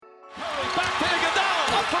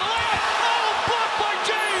Iguodala up for the layup. Oh, blocked by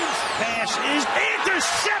James. Pass is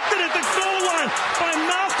intercepted at the goal line by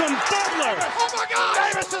Malcolm Butler. Oh my God!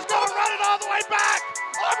 Davis is going to run it all the way back.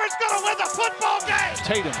 Auburn's going to win the football game.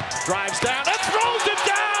 Tatum drives down and throws it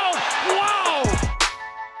down. Wow!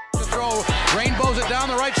 To throw, rainbows it down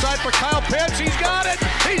the right side for Kyle Pitts. He's got it.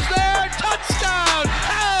 He's there. Touchdown.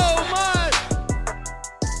 Oh my!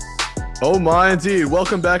 Oh my indeed.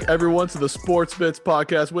 Welcome back everyone to the Sports Bits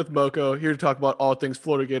podcast with Moko, here to talk about all things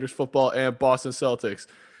Florida Gators football and Boston Celtics.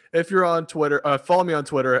 If you're on Twitter, follow me on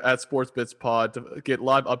Twitter at SportsBitsPod to get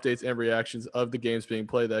live updates and reactions of the games being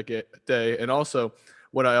played that day, and also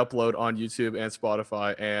what I upload on YouTube and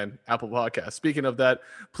Spotify and Apple Podcasts. Speaking of that,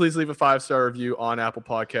 please leave a 5-star review on Apple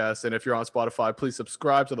Podcasts, and if you're on Spotify, please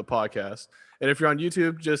subscribe to the podcast. And if you're on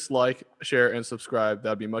YouTube, just like, share, and subscribe.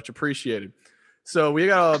 That'd be much appreciated. So we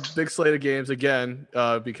got a big slate of games again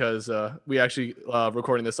because we actually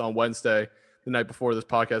recording this on Wednesday, the night before this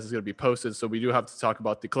podcast is going to be posted. So we do have to talk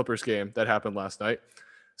about the Clippers game that happened last night.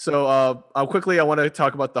 So I want to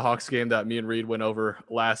talk about the Hawks game that me and Reed went over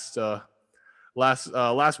last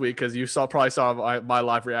week, because you probably saw my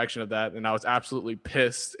live reaction of that, and I was absolutely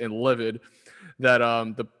pissed and livid that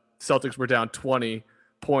the Celtics were down 20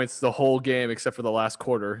 points the whole game except for the last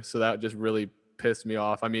quarter. So that just really pissed me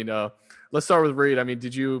off. I mean, let's start with Reed. I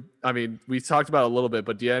mean, we talked about it a little bit,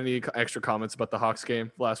 but do you have any extra comments about the Hawks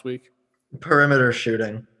game last week? Perimeter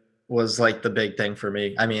shooting was like the big thing for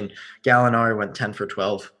me. I mean, Gallinari went 10 for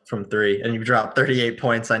 12 from three, and you dropped 38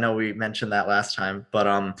 points. I know we mentioned that last time, but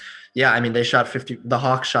yeah, I mean, the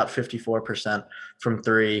Hawks shot 54% from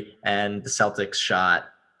three, and the Celtics shot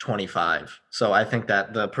 25. So I think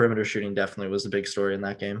that the perimeter shooting definitely was the big story in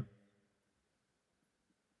that game.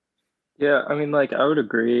 Yeah, I mean, like, I would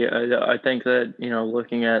agree. I think that,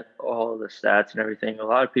 looking at all of the stats and everything, a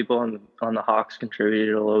lot of people on the Hawks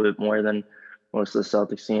contributed a little bit more than most of the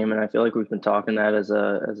Celtics team. And I feel like we've been talking that as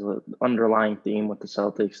a underlying theme with the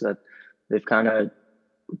Celtics, that they've kind of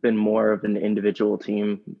been more of an individual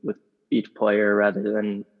team with each player rather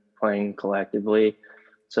than playing collectively.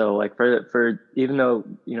 So, like, for even though,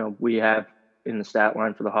 we have in the stat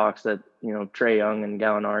line for the Hawks that, Trae Young and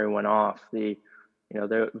Gallinari went off,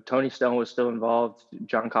 Tony Stone was still involved.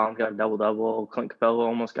 John Collins got a double-double. Clint Capella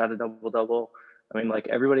almost got a double-double. I mean, like,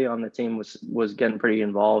 everybody on the team was getting pretty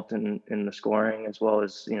involved in the scoring, as well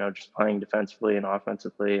as, just playing defensively and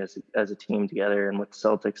offensively as a team together. And with the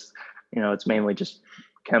Celtics, it's mainly just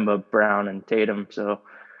Kemba, Brown, and Tatum. So,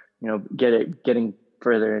 getting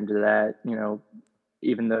further into that,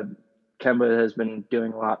 even though Kemba has been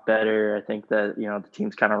doing a lot better, I think that, the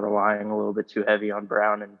team's kind of relying a little bit too heavy on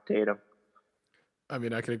Brown and Tatum. I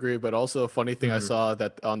mean, I can agree, but also a funny thing I saw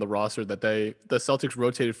that on the roster that the Celtics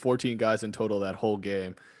rotated 14 guys in total that whole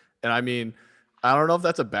game. And I mean, I don't know if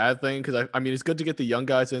that's a bad thing, because I mean, it's good to get the young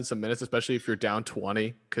guys in some minutes, especially if you're down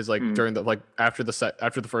 20, because during after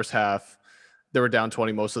the first half, they were down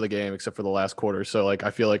 20 most of the game except for the last quarter. So like,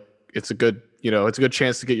 I feel like it's a good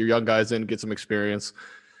chance to get your young guys in, get some experience.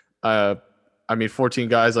 I mean, 14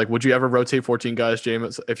 guys, like, would you ever rotate 14 guys,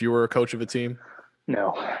 James, if you were a coach of a team?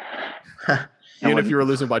 No. Even if you were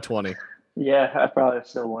losing by 20. Yeah, I probably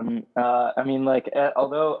still wouldn't. I mean, like,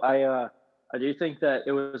 although I do think that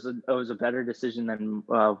it was a better decision than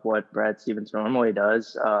what Brad Stevens normally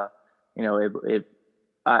does. I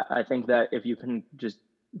think that if you can just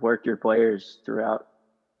work your players throughout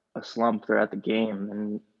a slump throughout the game,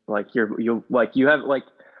 and like you have like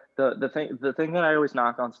the thing that I always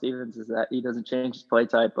knock on Stevens is that he doesn't change his play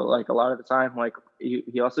type, but like a lot of the time, like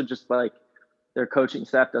he also just like, their coaching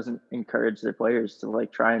staff doesn't encourage their players to like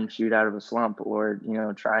try and shoot out of a slump or,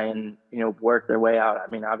 try and, work their way out. I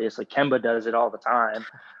mean, obviously Kemba does it all the time,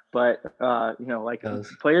 but,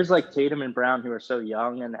 players like Tatum and Brown, who are so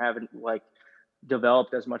young and haven't like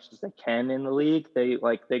developed as much as they can in the league, they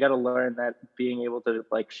got to learn that being able to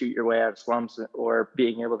like shoot your way out of slumps or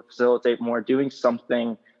being able to facilitate more, doing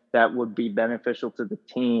something that would be beneficial to the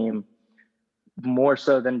team, more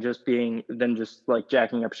so than just like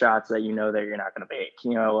jacking up shots that that you're not going to make.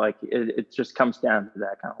 It just comes down to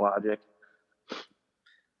that kind of logic.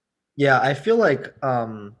 Yeah, I feel like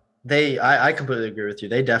I completely agree with you.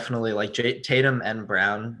 They definitely, like, Tatum and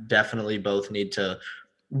Brown definitely both need to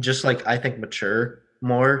just, like, I think, mature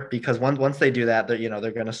more, because once they do that, they're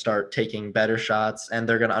going to start taking better shots, and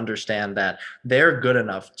they're going to understand that they're good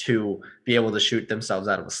enough to be able to shoot themselves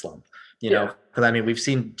out of a slump. Because I mean, we've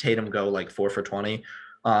seen Tatum go like 4 for 20.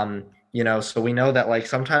 So we know that, like,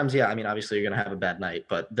 sometimes, yeah, I mean, obviously you're going to have a bad night,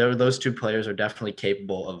 but those two players are definitely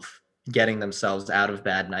capable of getting themselves out of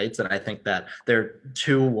bad nights. And I think that they're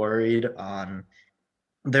too worried on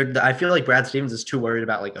I feel like Brad Stevens is too worried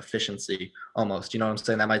about like efficiency almost. You know what I'm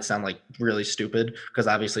saying? That might sound like really stupid because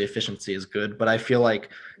obviously efficiency is good, but I feel like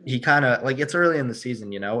he kind of like it's early in the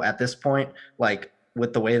season, at this point, like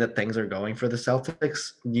with the way that things are going for the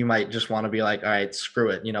Celtics, you might just want to be like, all right,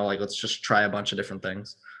 screw it. Like let's just try a bunch of different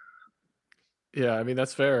things. Yeah, I mean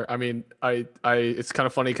that's fair. I mean, it's kind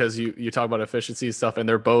of funny because you talk about efficiency and stuff, and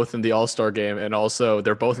they're both in the All-Star game, and also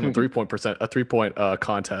they're both in the 3-point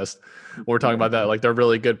contest. We're talking about that, like they're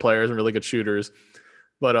really good players and really good shooters.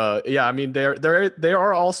 But yeah, I mean they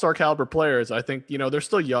are All-Star caliber players. I think they're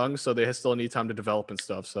still young, so they still need time to develop and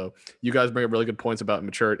stuff. So you guys bring up really good points about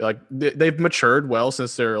maturity. Like they've matured well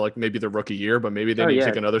since they're like maybe their rookie year, but maybe they need to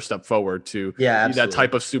take another step forward to be that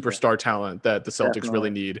type of superstar talent that the Celtics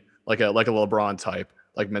really need. Like a LeBron type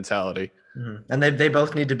like mentality. Mm-hmm. And they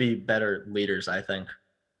both need to be better leaders, I think.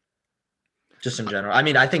 Just in general. I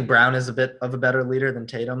mean, I think Brown is a bit of a better leader than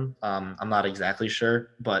Tatum. I'm not exactly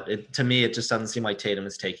sure, but to me, it just doesn't seem like Tatum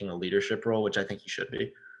is taking a leadership role, which I think he should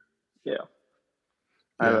be. Yeah.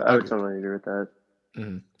 I would totally agree with that.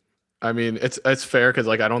 Mm-hmm. I mean, it's fair because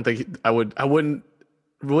like I don't think I wouldn't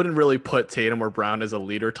really put Tatum or Brown as a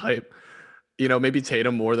leader type. Maybe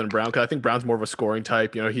Tatum more than Brown, because I think Brown's more of a scoring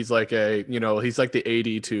type. He's like he's like the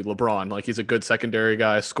AD to LeBron. Like he's a good secondary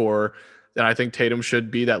guy, scorer. And I think Tatum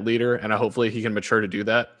should be that leader, and hopefully he can mature to do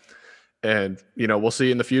that. And we'll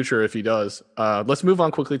see in the future if he does. Let's move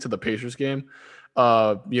on quickly to the Pacers game.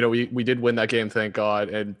 We did win that game, thank God.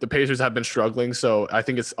 And the Pacers have been struggling, so I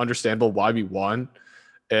think it's understandable why we won.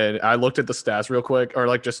 And I looked at the stats real quick, or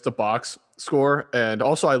like just the box score. And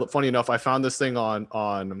also, funny enough, I found this thing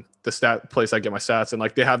on the stat place I get my stats, and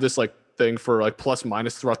like they have this like thing for like plus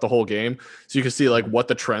minus throughout the whole game, so you can see like what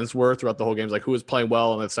the trends were throughout the whole game, like who was playing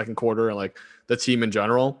well in the second quarter and like the team in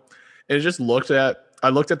general. And it just I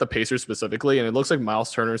looked at the Pacers specifically, and it looks like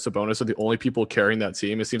Miles Turner and Sabonis are the only people carrying that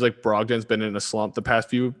team. It seems like Brogdon's been in a slump the past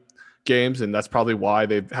few games, and that's probably why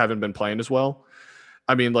they haven't been playing as well.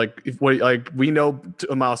 I mean, we know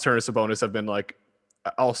Miles Turner and Sabonis have been like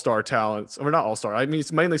all-star talents, or not all-star. I mean,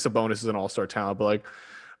 it's mainly Sabonis is an all-star talent, but like,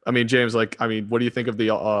 I mean, James, what do you think of the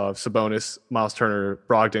Sabonis, Miles Turner,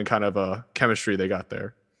 Brogdon kind of chemistry they got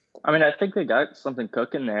there? I mean, I think they got something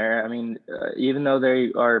cooking there. I mean, even though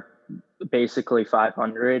they are basically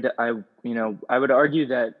 500, I would argue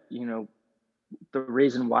that, the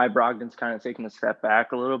reason why Brogdon's kind of taking a step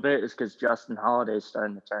back a little bit is because Justin Holiday's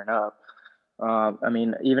starting to turn up. I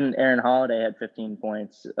mean, even Aaron Holiday had 15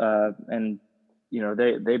 points, and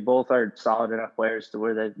they both are solid enough players to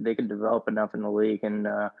where they can develop enough in the league and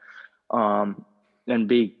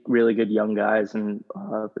be really good young guys and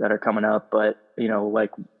that are coming up. But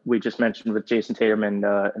like we just mentioned with Jason Tatum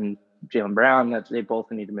and Jaylen Brown, that they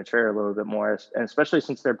both need to mature a little bit more, and especially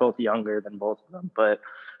since they're both younger than both of them. But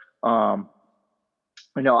I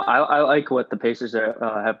like what the Pacers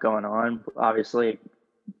have going on. Obviously,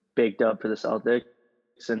 big dub for the Celtics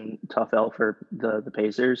and tough L for the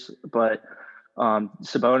Pacers, but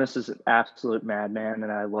Sabonis is an absolute madman,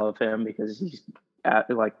 and I love him because he's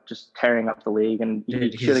just tearing up the league, and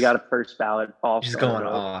he should have got a first ballot all. He's going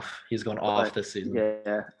off. He's going off this season.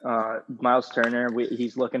 Yeah. Miles Turner,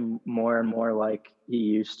 he's looking more and more like he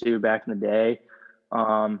used to back in the day.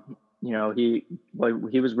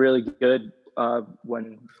 He was really good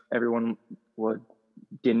when everyone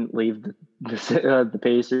didn't leave the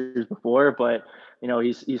Pacers before, but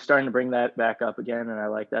he's starting to bring that back up again, and I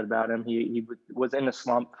like that about him. He was in a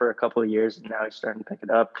slump for a couple of years, and now he's starting to pick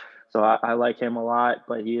it up. So I like him a lot,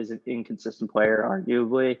 but he is an inconsistent player,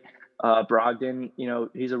 arguably. Brogdon,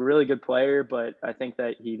 he's a really good player, but I think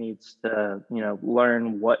that he needs to,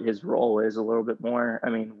 learn what his role is a little bit more. I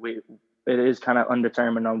mean, it is kind of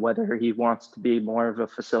undetermined on whether he wants to be more of a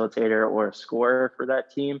facilitator or a scorer for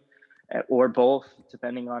that team, or both,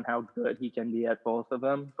 depending on how good he can be at both of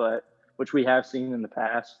them, but which we have seen in the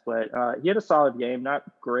past. But he had a solid game, not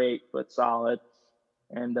great, but solid.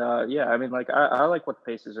 And I like what the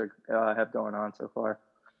Pacers have going on so far.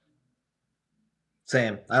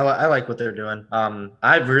 Same. I like what they're doing.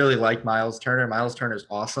 I really like Miles Turner. Miles Turner's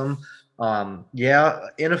awesome.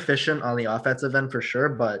 Inefficient on the offensive end for sure,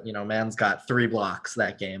 but man's got 3 blocks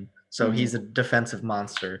that game, so he's a defensive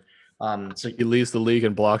monster. So he leads the league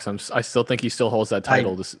in blocks. I still think he still holds that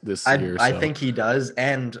title this year. I think he does.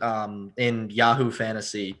 And in Yahoo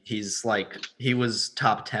Fantasy, he was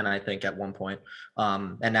top 10, I think, at one point.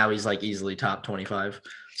 And now he's like easily top 25.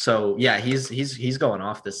 So yeah, he's going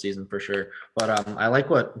off this season for sure. But I like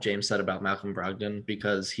what James said about Malcolm Brogdon,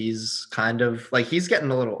 because he's kind of like, he's getting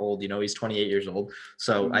a little old, he's 28 years old.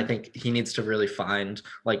 So I think he needs to really find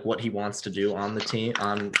like what he wants to do on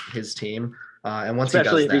his team. And once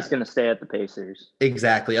especially he does if he's going to stay at the Pacers.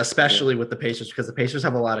 exactly, especially with the Pacers, because the Pacers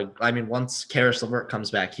have a lot of. I mean, once Karis LeVert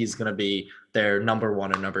comes back, he's going to be their number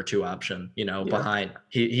 1 or number 2 option. Behind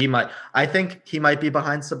he might. I think he might be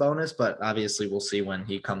behind Sabonis, but obviously we'll see when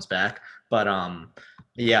he comes back. But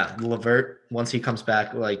yeah, LeVert, once he comes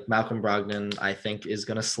back, like Malcolm Brogdon, I think is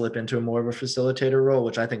going to slip into more of a facilitator role,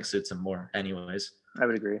 which I think suits him more, anyways. I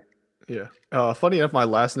would agree. Yeah. Funny enough, my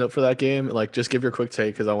last note for that game, like just give your quick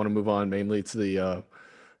take because I want to move on mainly to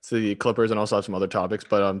the Clippers and also have some other topics.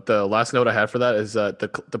 But the last note I had for that is that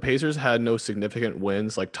the Pacers had no significant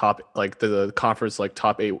wins, like the conference like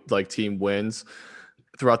top 8 like team wins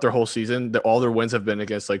throughout their whole season. All their wins have been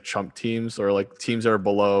against like chump teams or like teams that are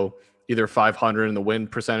below either 500 in the win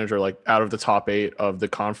percentage or like out of the top 8 of the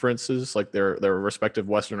conferences, like their respective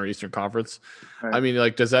Western or Eastern Conference. Right. I mean,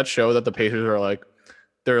 like, does that show that the Pacers are like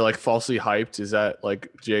they're like falsely hyped? Is that like,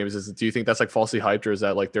 James, do you think that's like falsely hyped, or is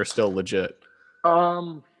that like they're still legit?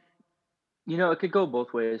 It could go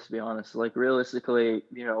both ways, to be honest. Like realistically,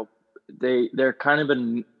 they're kind of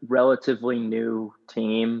a relatively new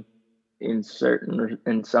team in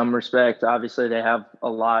some respects. Obviously they have a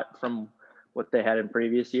lot from what they had in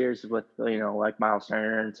previous years with, like Miles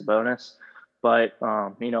Turner and Sabonis. But,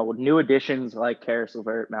 with new additions like Karis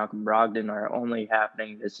LeVert, Malcolm Brogdon are only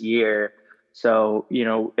happening this year. So,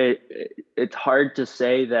 it's hard to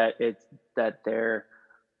say that they're,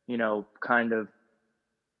 kind of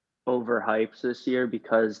overhyped this year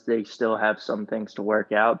because they still have some things to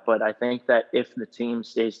work out. But I think that if the team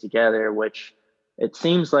stays together, which it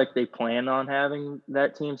seems like they plan on having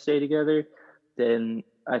that team stay together, then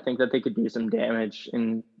I think that they could do some damage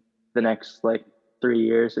in the next 3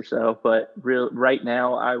 years or so. But right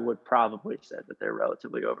now, I would probably say that they're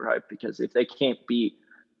relatively overhyped because if they can't beat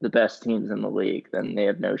the best teams in the league, then they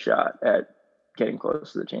have no shot at getting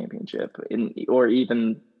close to the championship or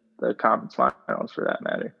even the conference finals for that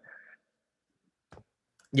matter.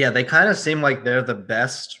 Yeah, they kind of seem like they're the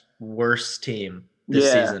best worst team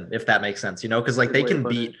this season, if that makes sense, because like they can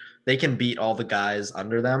beat all the guys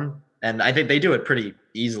under them. And I think they do it pretty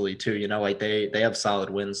easily too, like they have solid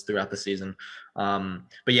wins throughout the season.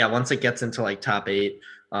 But yeah, once it gets into like top 8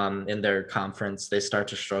 in their conference, they start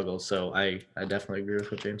to struggle. So I definitely agree with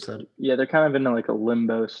what James said. Yeah, they're kind of in like a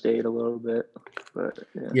limbo state a little bit. But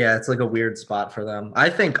yeah, it's like a weird spot for them. I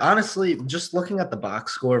think honestly, just looking at the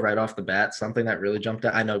box score right off the bat, something that really jumped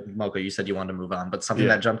out. I know, Mocha, you said you wanted to move on, but something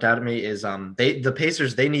that jumped out at me is the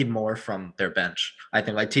Pacers, they need more from their bench. I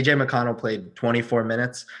think like TJ McConnell played 24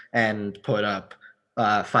 minutes and put up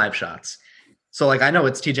 5 shots. So like I know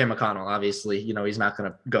it's TJ McConnell, obviously, he's not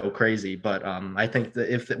going to go crazy, but I think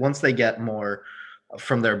that once they get more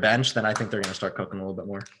from their bench, then I think they're going to start cooking a little bit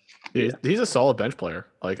more. Yeah, he's a solid bench player.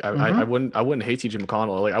 Like I wouldn't hate TJ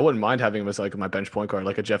McConnell. Like I wouldn't mind having him as like my bench point guard,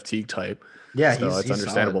 like a Jeff Teague type. Yeah, so it's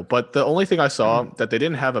understandable. Solid. But the only thing I saw that they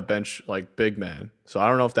didn't have a bench like big man. So I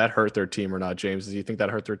don't know if that hurt their team or not. James, do you think that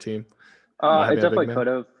hurt their team? It definitely could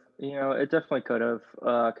have. It definitely could have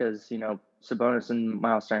because Sabonis and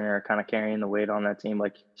Miles Turner are kind of carrying the weight on that team,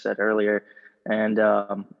 like you said earlier. And,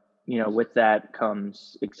 with that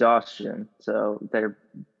comes exhaustion. So they're,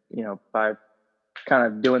 by kind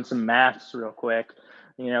of doing some maths real quick,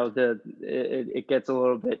 it gets a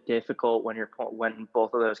little bit difficult when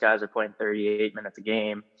both of those guys are playing 38 minutes a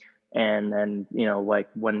game. And then,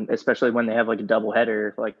 especially when they have like a double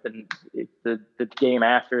header, like the game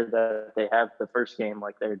after they have the first game,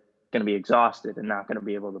 like they're going to be exhausted and not going to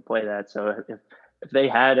be able to play that. So if they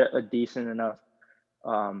had a decent enough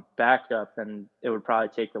backup, then it would probably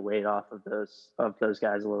take the weight off of those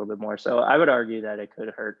guys a little bit more. So I would argue that it could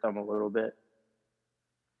hurt them a little bit.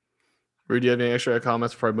 Reed, do you have any extra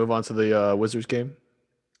comments before I move on to the Wizards game?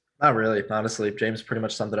 Not really, honestly. James pretty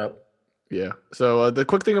much summed it up. Yeah. So the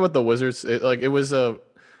quick thing about the Wizards, it was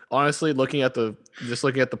honestly looking at the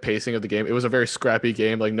pacing of the game, it was a very scrappy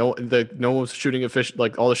game. Like no one was shooting efficient.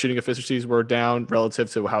 Like all the shooting efficiencies were down relative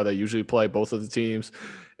to how they usually play, both of the teams,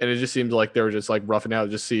 and it just seemed like they were just like roughing out to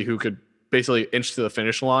just see who could basically inch to the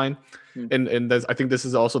finish line. And I think this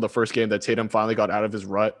is also the first game that Tatum finally got out of his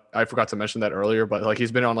rut. I forgot to mention that earlier, but like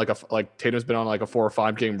he's been on Tatum's been on like a 4 or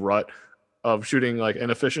 5 game rut of shooting like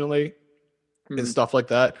inefficiently and stuff like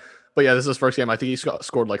that. But yeah, this is his first game. I think he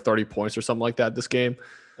scored like 30 points or something like that this game.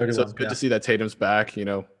 So it's good to see that Tatum's back.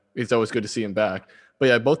 It's always good to see him back. But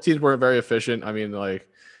yeah, both teams were very efficient. I mean, like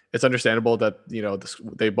it's understandable that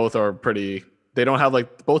they both are pretty. They don't have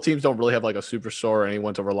both teams don't really have like a superstar or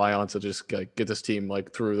anyone to rely on to just get this team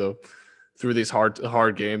like through these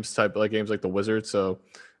hard games type like games like the Wizards. So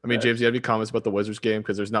I mean, James, do you have any comments about the Wizards game?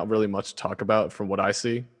 Because there's not really much to talk about from what I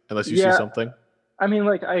see, unless you see something. I mean,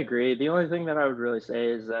 like, I agree. The only thing that I would really say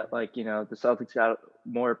is that, like, the Celtics got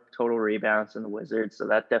more total rebounds than the Wizards, so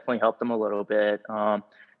that definitely helped them a little bit.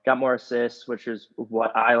 Got more assists, which is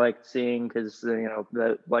what I liked seeing because,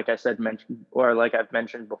 like I said, like I've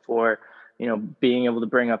mentioned before, being able to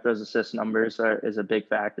bring up those assist numbers is a big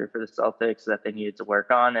factor for the Celtics that they needed to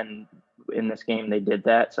work on. And in this game, they did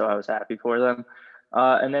that, so I was happy for them.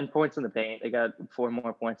 And then points in the paint. They got 4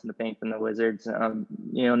 more points in the paint than the Wizards.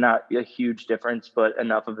 Not a huge difference, but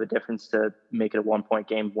enough of a difference to make it a 1-point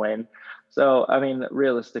game win. So, I mean,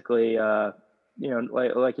 realistically,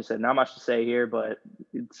 like you said, not much to say here, but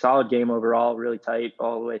solid game overall, really tight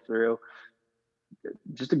all the way through.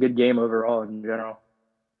 Just a good game overall in general.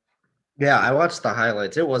 Yeah, I watched the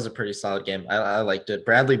highlights. It was a pretty solid game. I liked it.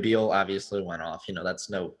 Bradley Beal obviously went off. That's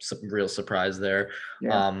no real surprise there.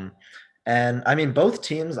 Yeah. And I mean, both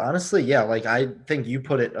teams, honestly, yeah, like I think you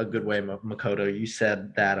put it a good way, Makoto. You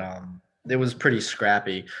said that it was pretty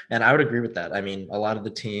scrappy, and I would agree with that. I mean, a lot of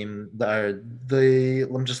the team,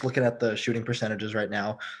 I'm just looking at the shooting percentages right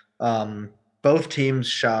now. Both teams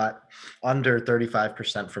shot under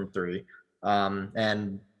 35% from three,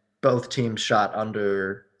 and both teams shot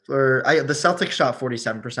under. The Celtics shot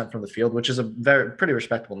 47% from the field, which is a pretty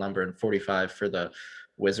respectable number, and 45 for the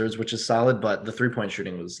Wizards, which is solid, but the 3-point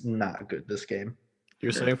shooting was not good this game.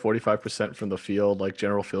 You're saying 45% from the field, like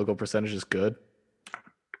general field goal percentage is good?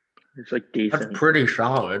 It's like decent. That's pretty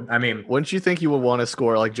solid. I mean, wouldn't you think you would want to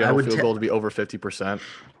score like general field goal to be over 50%?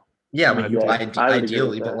 Yeah, I mean,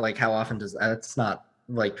 ideally, but like how often does that? It's not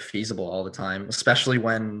like feasible all the time, especially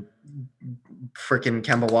when freaking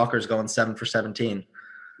Kemba Walker's going 7 for 17.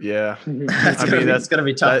 Yeah, that's going to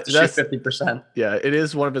be tough to shoot 50%. Yeah, it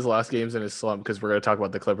is one of his last games in his slump because we're going to talk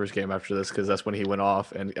about the Clippers game after this because that's when he went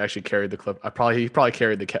off and actually carried the he probably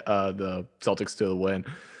carried the Celtics to the win.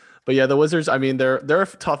 But yeah, the Wizards, I mean, they're a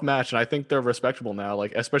tough match, and I think they're respectable now.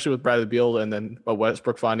 Like especially with Bradley Beal and then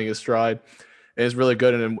Westbrook finding his stride, is really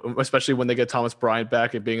good, and especially when they get Thomas Bryant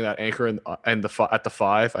back and being that anchor at the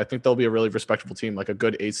 5, I think they'll be a really respectable team, like a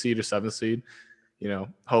good 8 seed or 7 seed.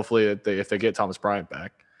 Hopefully if they get Thomas Bryant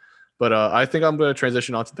back. But I think I'm going to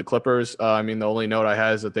transition on to the Clippers. I mean, the only note I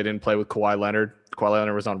had is that they didn't play with Kawhi Leonard. Kawhi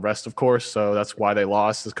Leonard was on rest, of course, so that's why they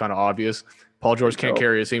lost. It's kind of obvious. Paul George can't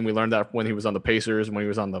carry his team. We learned that when he was on the Pacers and when he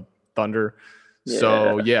was on the Thunder. Yeah.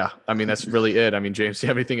 So, yeah, I mean, that's really it. I mean, James, do you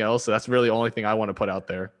have anything else? So that's really the only thing I want to put out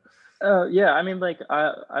there. Yeah, I mean, like,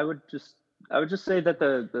 I would just say that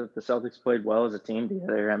the Celtics played well as a team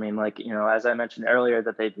together. I mean, like, as I mentioned earlier,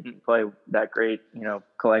 that they didn't play that great,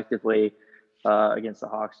 collectively against the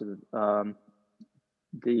Hawks.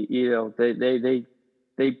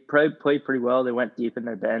 They played pretty well. They went deep in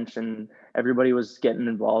their bench, and everybody was getting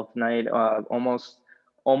involved tonight.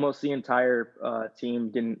 Almost the entire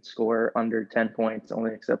team didn't score under 10 points,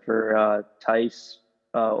 only except for Tice,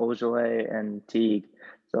 Ojale, and Teague.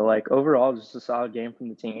 So, like, overall, just a solid game from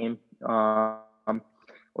the team.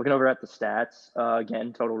 Looking over at the stats,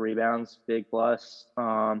 again, total rebounds, big plus.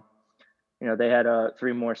 They had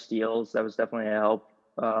 3 more steals. That was definitely a help.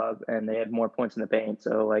 And they had more points in the paint.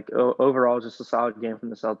 So, like, overall, just a solid game from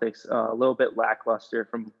the Celtics. A little bit lackluster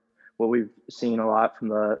from what we've seen a lot from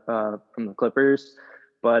the Clippers.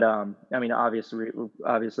 But I mean, obviously,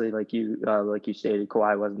 like you stated,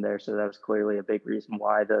 Kawhi wasn't there, so that was clearly a big reason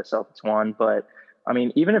why the Celtics won. But I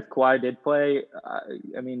mean, even if Kawhi did play,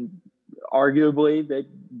 I mean, arguably they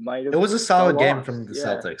might have. It was a solid game from the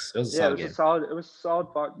Celtics. It was a solid game. It was a solid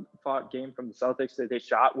fought game from the Celtics. They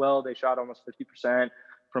shot well. They shot almost 50%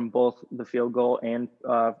 from both the field goal and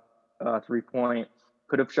 3-point.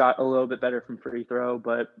 Could have shot a little bit better from free throw,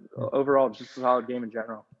 but overall, just a solid game in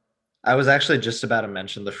general. I was actually just about to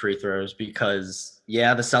mention the free throws because,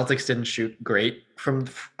 the Celtics didn't shoot great from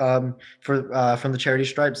the charity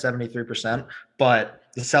stripe, 73%, but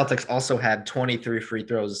the Celtics also had 23 free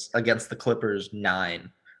throws against the Clippers,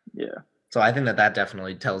 9. Yeah. So I think that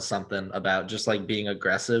definitely tells something about just like being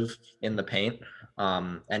aggressive in the paint,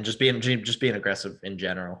 and just being aggressive in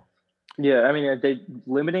general. Yeah, I mean, they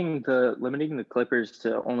limiting the Clippers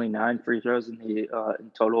to only 9 free throws in the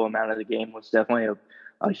in total amount of the game was definitely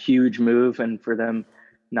a huge move, and for them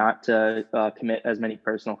not to commit as many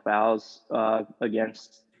personal fouls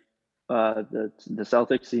against the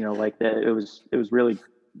Celtics, it was really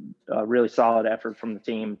really solid effort from the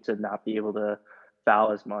team to not be able to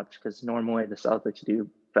foul as much, because normally the Celtics do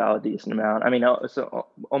foul a decent amount. I mean, so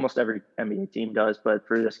almost every NBA team does, but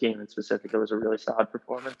for this game in specific, it was a really solid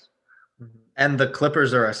performance. And the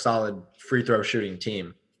Clippers are a solid free throw shooting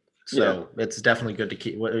team. So it's definitely good to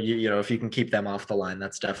keep, if you can keep them off the line,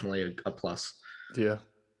 that's definitely a plus. Yeah,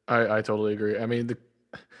 I totally agree. I mean,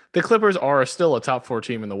 the Clippers are still a top 4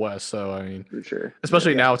 team in the West. So I mean, For sure.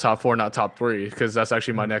 especially now top 4, not top 3, because that's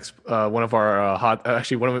actually my next one of our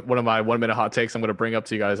one of my 1 minute hot takes I'm going to bring up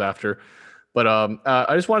to you guys after. But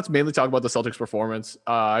I just wanted to mainly talk about the Celtics' performance.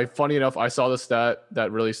 Funny enough, I saw the stat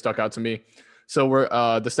that really stuck out to me. So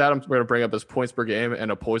the stat we're going to bring up is points per game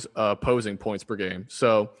and opposing points per game.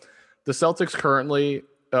 So the Celtics currently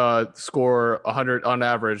score 100 on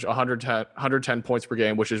average, 110 points per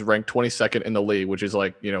game, which is ranked 22nd in the league, which is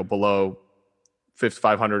like, below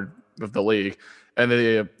 500 of the league. And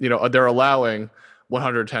they're allowing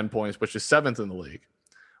 110 points, which is 7th in the league,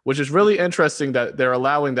 which is really interesting that they're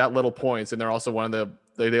allowing that little points. And they're also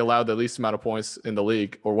they allow the least amount of points in the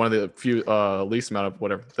league, or one of the few least amount of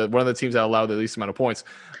whatever. One of the teams that allow the least amount of points,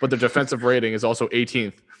 but their defensive rating is also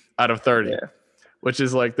 18th out of 30. Yeah. Which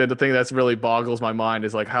is like the thing that's really boggles my mind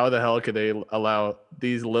is like, how the hell could they allow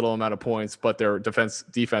these little amount of points, but their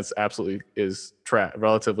defense absolutely is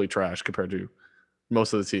relatively trash compared to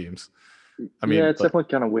most of the teams. I mean, it's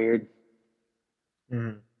definitely kind of weird.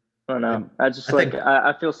 Mm-hmm. I don't know.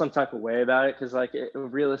 I feel some type of way about it because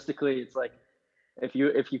realistically, it's like if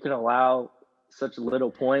you can allow such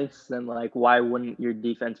little points, then like why wouldn't your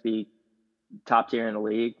defense be top tier in the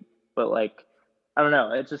league? But like, I don't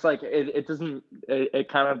know. It's just like it doesn't. It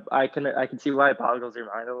kind of I can see why it boggles your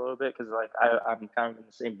mind a little bit because like I'm kind of in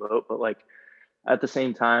the same boat, but like at the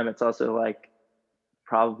same time, it's also like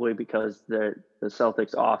probably because the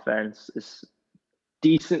Celtics offense is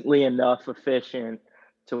decently enough efficient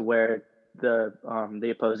to where the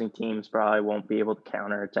opposing teams probably won't be able to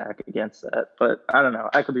counterattack against that. But I don't know.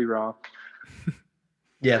 I could be wrong.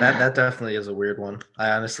 Yeah, that definitely is a weird one.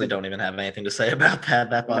 I honestly don't even have anything to say about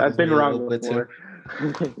that. That bothers I've been me wrong a bit too.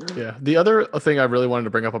 Yeah. The other thing I really wanted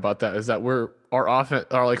to bring up about that is that our offense,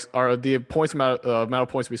 the points amount of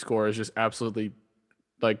points we score is just absolutely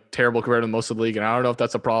like terrible compared to most of the league. And I don't know if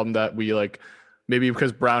that's a problem that we like, maybe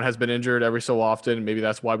because Brown has been injured every so often. Maybe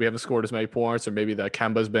that's why we haven't scored as many points, or maybe that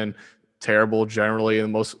Kemba's been terrible generally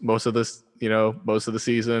in most of this, most of the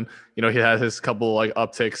season. He had his couple like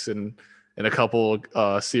upticks in a couple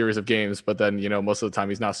series of games, but then most of the time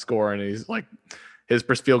he's not scoring, and he's like his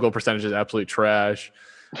field goal percentage is absolutely trash.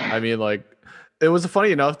 I mean, like it was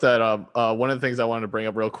funny enough that one of the things I wanted to bring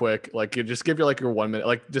up real quick, like you just give your 1 minute,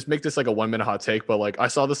 like just make this like a 1 minute hot take. But like I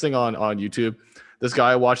saw this thing on YouTube. This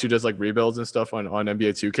guy I watched who does like rebuilds and stuff on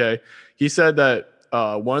NBA 2K. He said that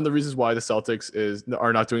one of the reasons why the Celtics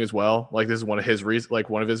are not doing as well, like this is one of his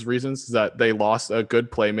reasons, is that they lost a good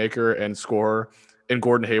playmaker and scorer in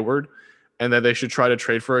Gordon Hayward. And that they should try to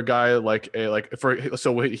trade for a guy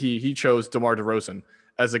so he chose DeMar DeRozan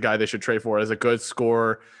as a guy they should trade for, as a good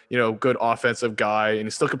scorer, good offensive guy, and he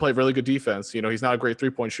still can play really good defense. He's not a great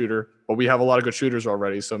 3-point shooter, but we have a lot of good shooters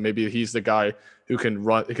already. So maybe he's the guy who can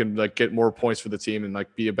like get more points for the team and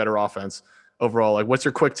like be a better offense overall. Like, what's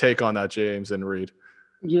your quick take on that, James and Reed?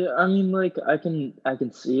 Yeah, I mean, like I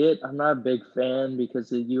can see it. I'm not a big fan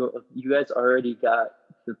because you guys already got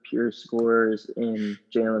the pure scorers in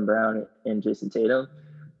Jaylen Brown and Jason Tatum.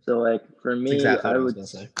 So like for me, exactly I would gonna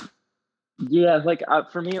say. Yeah, like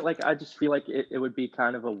for me, like I just feel like it would be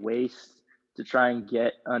kind of a waste to try and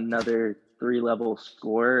get another 3-level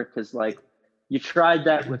scorer because like you tried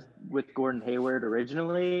that with Gordon Hayward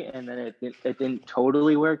originally, and then it didn't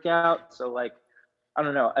totally work out. So like I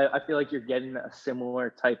don't know. I feel like you're getting a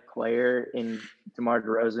similar type player in DeMar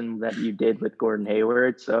DeRozan that you did with Gordon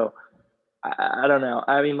Hayward. So I don't know.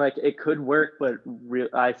 I mean, like it could work, but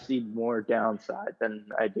I see more downside than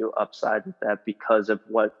I do upside with that because of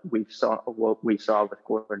what we saw with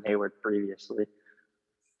Gordon Hayward previously.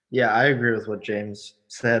 Yeah, I agree with what James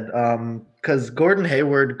said. Because Gordon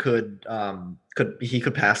Hayward could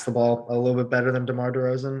pass the ball a little bit better than DeMar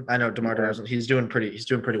DeRozan. I know DeMar DeRozan, he's doing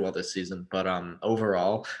pretty well this season, but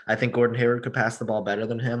overall, I think Gordon Hayward could pass the ball better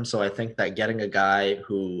than him. So I think that getting a guy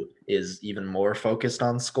who is even more focused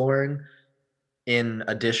on scoring, in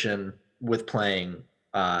addition with playing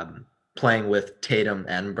with Tatum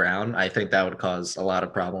and Brown, I think that would cause a lot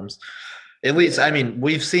of problems. At least, I mean,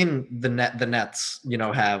 we've seen the Nets,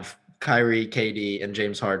 have Kyrie, KD, and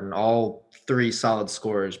James Harden, all 3 solid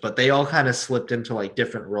scorers, but they all kind of slipped into like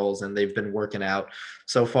different roles, and they've been working out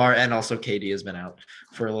so far. And also KD has been out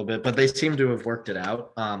for a little bit, but they seem to have worked it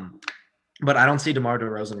out. But I don't see DeMar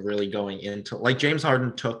DeRozan really going into, like, James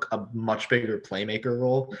Harden took a much bigger playmaker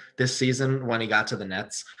role this season when he got to the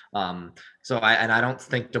Nets. So I don't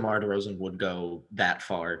think DeMar DeRozan would go that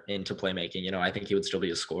far into playmaking. I think he would still be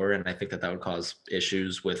a scorer, and I think that would cause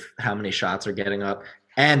issues with how many shots are getting up.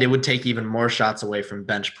 And it would take even more shots away from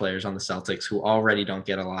bench players on the Celtics who already don't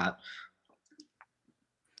get a lot.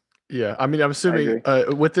 Yeah, I mean, I'm assuming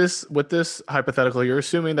with this hypothetical, you're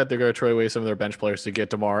assuming that they're going to trade away some of their bench players to get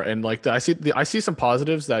DeMar, and like I see some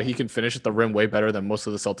positives that he can finish at the rim way better than most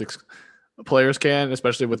of the Celtics players can,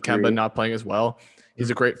 especially with Kemba not playing as well. He's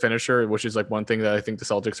a great finisher, which is like one thing that I think the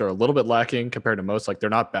Celtics are a little bit lacking compared to most. Like they're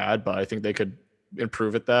not bad, but I think they could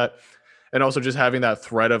improve at that. And also just having that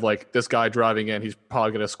threat of like this guy driving in, he's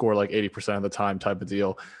probably going to score like 80% of the time type of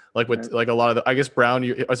deal. Like with like a lot of the, I guess Brown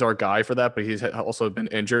is our guy for that, but he's also been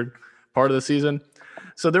injured part of the season.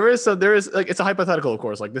 So there is like, it's a hypothetical, of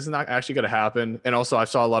course, like this is not actually going to happen. And also I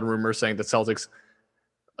saw a lot of rumors saying that Celtics,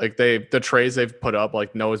 like the trades they've put up,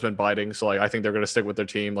 like Noah's been biting. So like, I think they're going to stick with their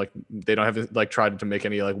team. Like they don't have like tried to make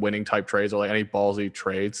any like winning type trades or like any ballsy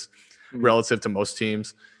trades relative to most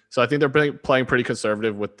teams. So I think they're playing pretty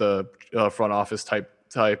conservative with the front office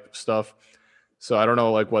type stuff. So I don't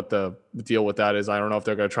know like what the deal with that is. I don't know if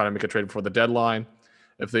they're going to try to make a trade before the deadline.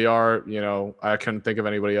 If they are, you know, I couldn't think of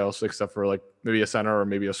anybody else except for like maybe a center or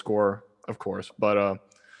maybe a scorer, of course. But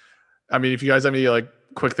I mean, if you guys have any like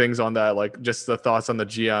quick things on that, like just the thoughts on the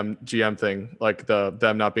GM thing, like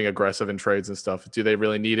them not being aggressive in trades and stuff. Do they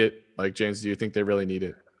really need it? Like James, do you think they really need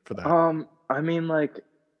it for that? I mean, like,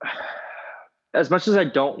 as much as I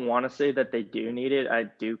don't want to say that they do need it, I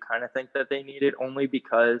do kind of think that they need it only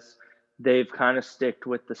because they've kind of sticked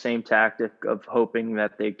with the same tactic of hoping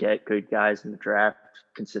that they get good guys in the draft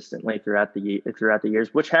consistently throughout the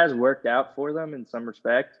years, which has worked out for them in some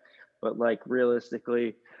respect. But like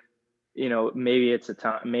realistically, you know, maybe it's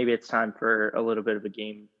time for a little bit of a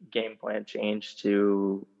game plan change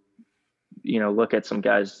to, you know, look at some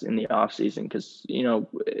guys in the off season. Cause you know,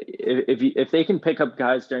 if they can pick up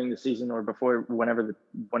guys during the season or before, whenever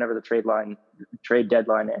the trade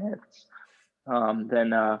deadline ends,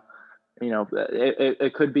 then, you know,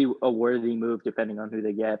 it could be a worthy move depending on who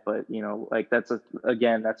they get. But, you know, like that's a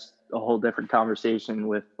whole different conversation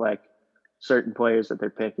with like certain players that they're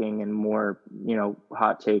picking and more, you know,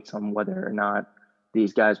 hot takes on whether or not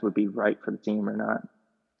these guys would be right for the team or not.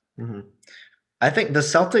 Mm-hmm. I think the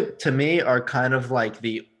Celtic to me are kind of like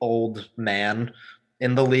the old man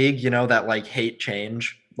in the league, you know, that like hate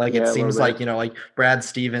change. Like it seems like, you know, like Brad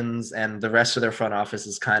Stevens and the rest of their front office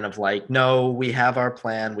is kind of like, no, we have our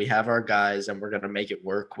plan, we have our guys, and we're going to make it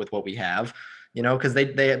work with what we have, you know, because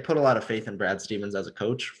they put a lot of faith in Brad Stevens as a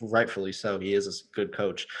coach, rightfully so. He is a good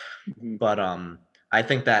coach. Mm-hmm. But I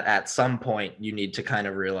think that at some point you need to kind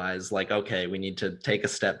of realize like, okay, we need to take a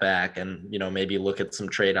step back and, you know, maybe look at some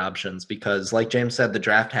trade options because like James said, the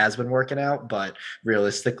draft has been working out, but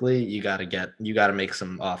realistically you got to make some you got to make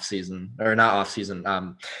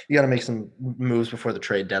some moves before the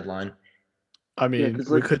trade deadline. I mean,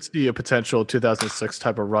 we could see a potential 2006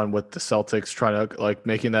 type of run with the Celtics trying to like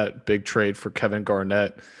making that big trade for Kevin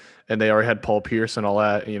Garnett, and they already had Paul Pierce and all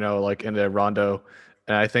that, you know, like in the Rondo.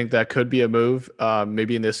 And I think that could be a move,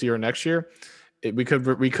 maybe in this year or next year. We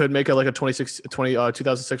could make it like a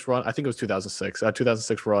 2006 run. I think it was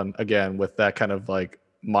 2006 run again with that kind of like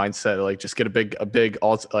mindset, like just get a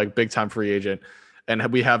big time free agent, and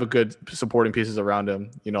we have a good supporting pieces around him,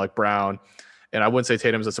 you know, like Brown. And I wouldn't say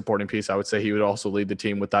Tatum's a supporting piece. I would say he would also lead the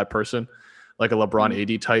team with that person, like a LeBron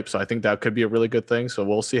AD type. So I think that could be a really good thing. So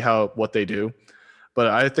we'll see what they do. But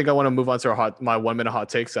I think I want to move on to my 1 minute hot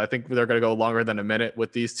takes. I think they're going to go longer than a minute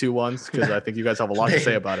with these two ones because I think you guys have a lot to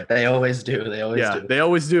say about it. They always do. They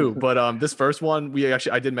always do. But this first one,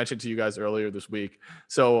 I did mention to you guys earlier this week.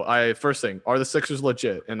 So first thing, are the Sixers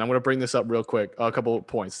legit? And I'm going to bring this up real quick. A couple of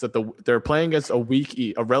points that they're playing against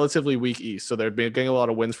a relatively weak East. So they're getting a lot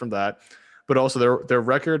of wins from that. But also their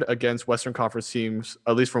record against Western Conference teams,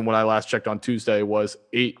 at least from when I last checked on Tuesday, was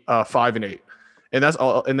 5-8. And that's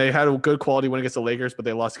all. And they had a good quality win against the Lakers, but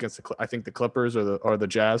they lost against the Clippers or the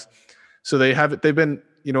Jazz. So they've been,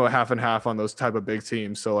 you know, a half and half on those type of big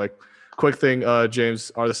teams. So like, quick thing,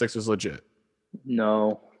 James, are the Sixers legit?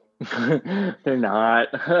 No, they're not.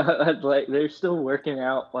 Like they're still working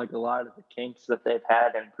out like a lot of the kinks that they've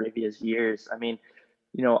had in previous years. I mean,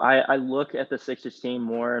 you know, I look at the Sixers team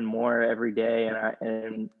more and more every day,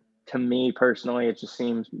 and to me personally, it just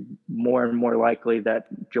seems more and more likely that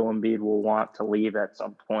Joel Embiid will want to leave at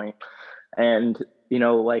some point. And, you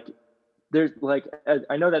know, like there's like,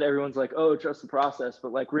 I know that everyone's like, oh, trust the process,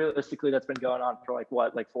 but like realistically that's been going on for like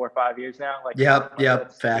 4 or 5 years now. Like,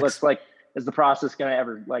 facts. Let's like, is the process going to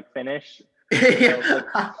ever like finish?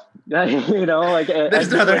 Yeah. You know, like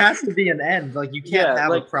there has to be an end. Like you can't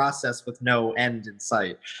have a process with no end in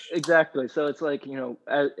sight. Exactly. So it's like, you know,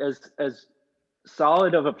 as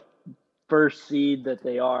solid of a first seed that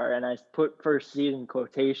they are, and I put first seed in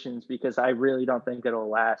quotations because I really don't think it'll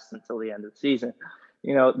last until the end of the season.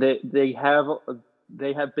 You know, they have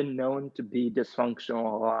they have been known to be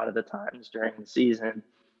dysfunctional a lot of the times during the season.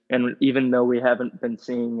 And even though we haven't been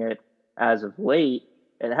seeing it as of late,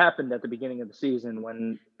 it happened at the beginning of the season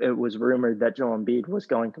when it was rumored that Joel Embiid was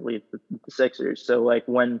going to leave the Sixers. So like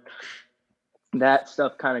when that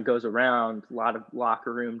stuff kind of goes around, a lot of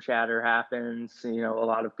locker room chatter happens. A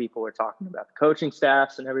lot of people are talking about the coaching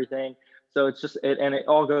staffs and everything. So it's just and it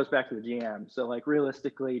all goes back to the GM. So like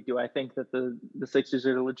realistically, do I think that the Sixers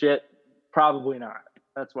are legit? Probably not.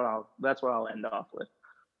 That's what I'll end off with.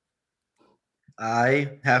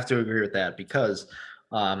 I have to agree with that because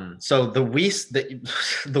so the West, the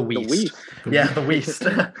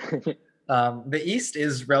East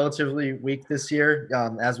is relatively weak this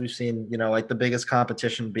year, as we've seen. Like the biggest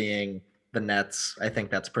competition being the Nets. I think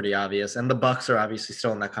that's pretty obvious, and the Bucks are obviously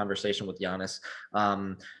still in that conversation with Giannis.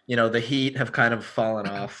 The Heat have kind of fallen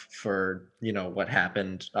off for what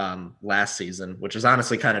happened last season, which is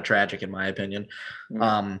honestly kind of tragic in my opinion.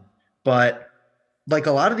 But like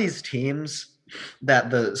a lot of these teams that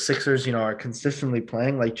the Sixers, are consistently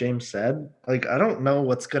playing, like James said, like, I don't know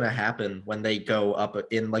what's going to happen when they go up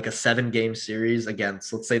in like a 7-game series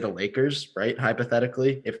against, let's say, the Lakers, right?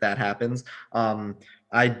 Hypothetically, if that happens,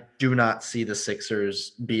 I do not see the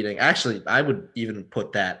Sixers beating. Actually, I would even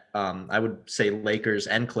put that. I would say Lakers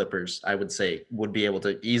and Clippers, I would say, would be able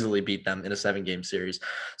to easily beat them in a 7-game series.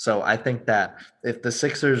 So I think that if the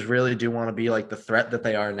Sixers really do want to be like the threat that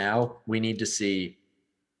they are now, we need to see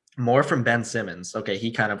more from Ben Simmons. Okay,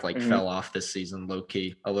 he kind of like fell off this season, low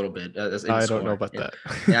key, a little bit. I don't know about that.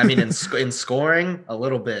 I mean, in scoring, a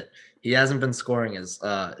little bit. He hasn't been scoring as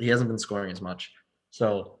much.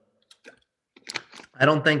 So I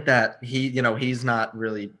don't think that he's not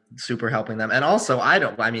really super helping them. And also,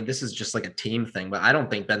 this is just like a team thing, but I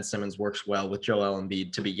don't think Ben Simmons works well with Joel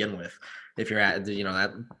Embiid to begin with. If you're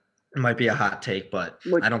that might be a hot take, but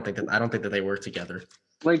I don't think that they work together.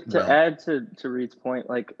 Like to add to Reed's point,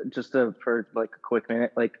 like just for like a quick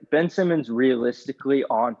minute, like Ben Simmons realistically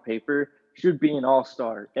on paper should be an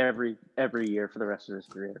all-star every year for the rest of his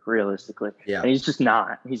career, realistically. Yeah. And he's just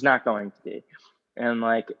not. He's not going to be. And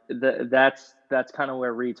like that's kind of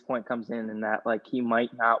where Reed's point comes in that like he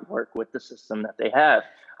might not work with the system that they have.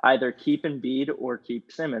 Either keep Embiid or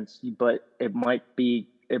keep Simmons, but it might be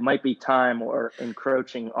time or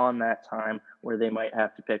encroaching on that time where they might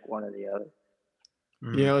have to pick one or the other.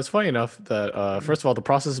 It's funny enough that first of all, the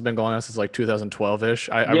process has been going on since like 2012-ish.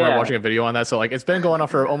 I remember watching a video on that. So like it's been going on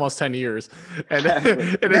for almost 10 years. And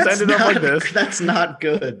it has ended up like this. That's not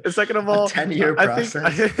good. And second of all, a 10-year process. A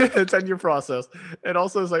 10-year process. And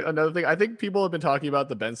also it's like another thing. I think people have been talking about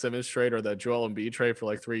the Ben Simmons trade or the Joel Embiid trade for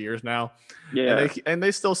like 3 years now. Yeah. And they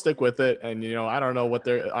still stick with it. And I don't know what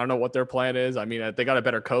their plan is. I mean, they got a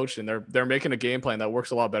better coach and they're making a game plan that works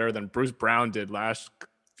a lot better than Bruce Brown did last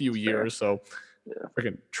few years. So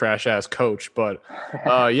freaking trash ass coach, but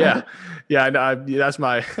that's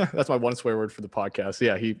my one swear word for the podcast.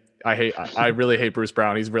 I really hate Bruce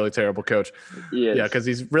Brown. He's a really terrible coach. Because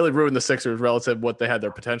he's really ruined the Sixers relative to what they had their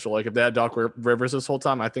potential. Like if they had Doc Rivers this whole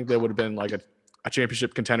time, I think they would have been like a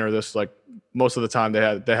championship contender. This like most of the time they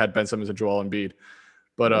had Ben Simmons and Joel Embiid,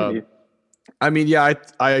 but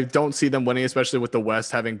I don't see them winning, especially with the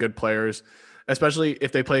West having good players. Especially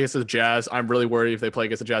if they play against the Jazz, I'm really worried if they play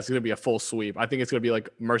against the Jazz. It's going to be a full sweep. I think it's going to be like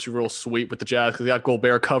Mercy Rule sweep with the Jazz because they got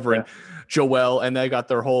Gobert covering Joel, and they got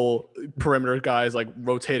their whole perimeter guys like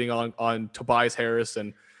rotating on Tobias Harris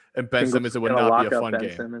and Ben Simmons. It would not be a fun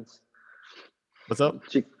game. Simmons. What's up?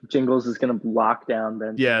 Jingles is going to lock down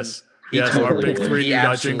Ben. Yes. Yes, our big would. three He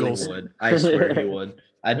got absolutely Jingles. Would. I swear he would.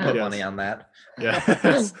 I'd put money on that.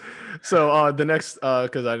 Yeah. So the next,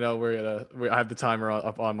 because I know I have the timer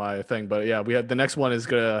up on my thing, but we have the next one is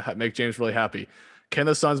gonna make James really happy. Can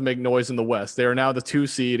the Suns make noise in the West? They are now the 2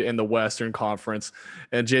 seed in the Western Conference.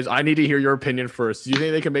 And James, I need to hear your opinion first. Do you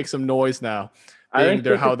think they can make some noise now? Being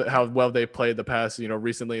how well they played the past,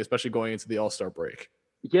 recently, especially going into the All-Star break.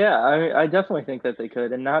 Yeah, I definitely think that they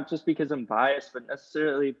could, and not just because I'm biased,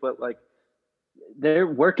 but like they're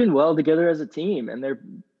working well together as a team, and they're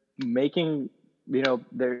making,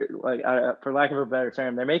 they're like, for lack of a better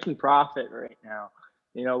term, they're making profit right now.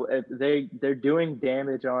 They're doing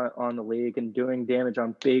damage on the league and doing damage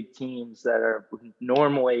on big teams that are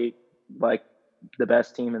normally like the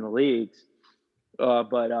best team in the leagues. I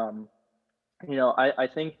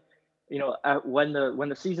think, when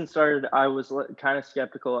the season started, I was kind of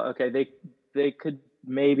skeptical. Okay, they could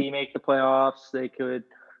maybe make the playoffs. They could,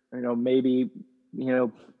 maybe,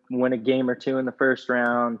 win a game or two in the first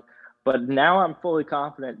round. But now I'm fully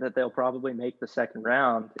confident that they'll probably make the second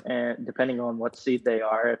round. And depending on what seed they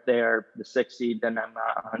are, if they are the 6th seed, then I'm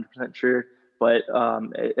not 100% sure. But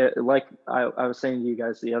like I was saying to you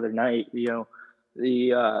guys the other night, if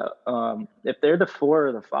they're the 4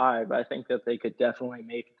 or the 5, I think that they could definitely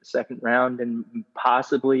make the second round and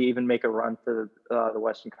possibly even make a run for the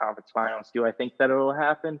Western Conference Finals. Do I think that it'll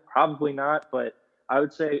happen? Probably not, but I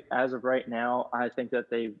would say as of right now, I think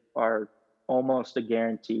that they are almost a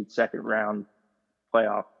guaranteed second round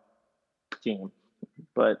playoff team.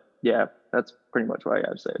 But yeah, that's pretty much what I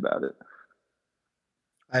got to say about it.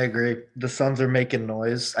 I agree. The Suns are making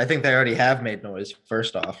noise. I think they already have made noise,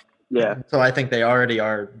 first off. Yeah. So I think they already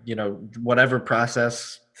are, whatever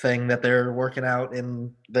process thing that they're working out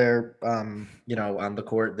in their, on the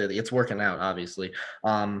court, it's working out, obviously.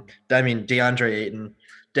 DeAndre Ayton,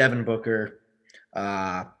 Devin Booker,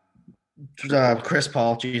 Chris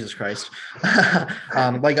Paul, Jesus Christ.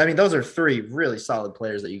 Those are 3 really solid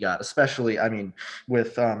players that you got, especially,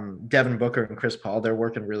 with Devin Booker and Chris Paul, they're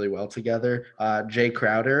working really well together. Jay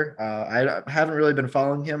Crowder, I haven't really been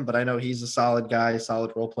following him, but I know he's a solid guy,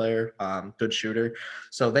 solid role player, good shooter.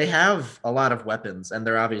 So they have a lot of weapons, and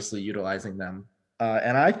they're obviously utilizing them.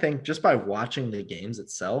 And I think just by watching the games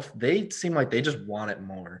itself, they seem like they just want it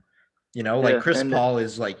more. Chris Paul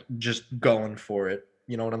is just going for it.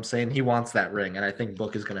 You know what I'm saying? He wants that ring, and I think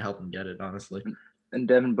Book is going to help him get it, honestly. And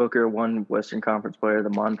Devin Booker won Western Conference Player of the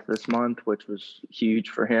Month this month, which was huge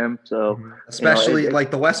for him. So, especially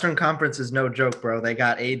the Western Conference is no joke, bro. They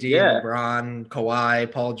got AD, LeBron,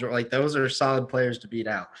 Kawhi, Paul George. Those are solid players to beat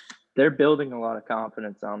out. They're building a lot of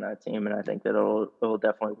confidence on that team, and I think that it'll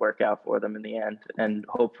definitely work out for them in the end. And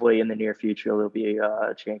hopefully, in the near future, they'll be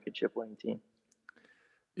a championship-winning team.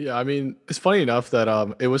 Yeah, it's funny enough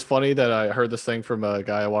that it was funny that I heard this thing from a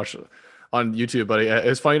guy I watched on YouTube, but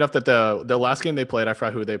it's funny enough that the last game they played, I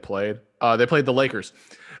forgot who they played. They played the Lakers.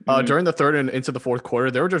 During the third and into the fourth quarter,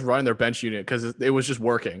 they were just running their bench unit because it was just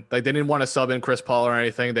working. They didn't want to sub in Chris Paul or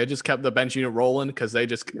anything. They just kept the bench unit rolling because they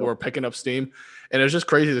just were picking up steam. And it's just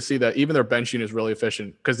crazy to see that even their bench unit is really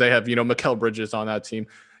efficient because they have, Mikal Bridges on that team.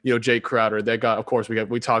 Jay Crowder, they got, of course,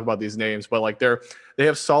 we talk about these names, but they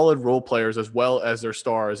have solid role players as well as their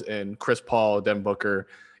stars in Chris Paul, Devin Booker,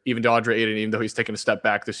 even DeAndre Ayton, even though he's taken a step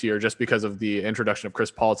back this year just because of the introduction of Chris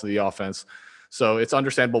Paul to the offense. So it's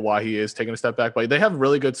understandable why he is taking a step back, but they have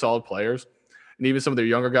really good, solid players. And even some of their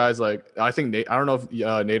younger guys, I think Nate, I don't know if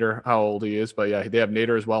Nader, how old he is, but yeah, they have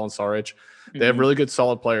Nader as well and Saric. They have really good,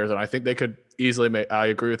 solid players, and I think they could easily make, I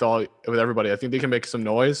agree with everybody. I think they can make some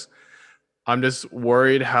noise. I'm just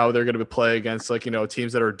worried how they're going to play against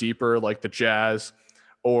teams that are deeper, like the Jazz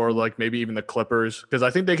or maybe even the Clippers, because I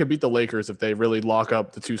think they could beat the Lakers if they really lock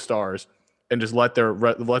up the 2 stars and just let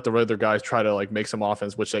the other guys try to make some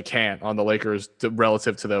offense, which they can't on the Lakers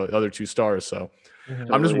relative to the other 2 stars. So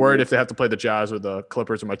I'm just worried if they have to play the Jazz or the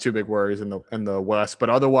Clippers are my 2 big worries in the West. But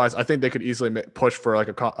otherwise, I think they could easily push for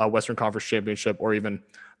a Western Conference championship or even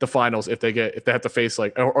the finals if they have to face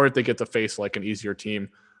or if they get to face an easier team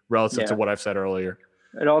relative to what I've said earlier.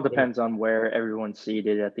 It all depends on where everyone's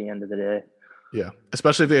seated at the end of the day. Yeah,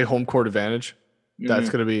 especially if they have home court advantage. That's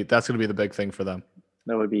gonna be the big thing for them.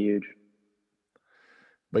 That would be huge.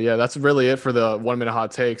 But yeah, that's really it for the 1 minute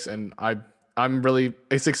hot takes. And I'm really,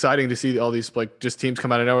 it's exciting to see all these just teams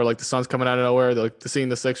come out of nowhere, the Suns coming out of nowhere, seeing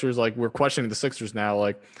the Sixers, we're questioning the Sixers now,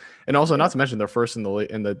 and also not to mention they're first in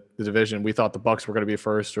the division. We thought the Bucks were going to be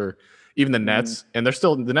first, or even the Nets, and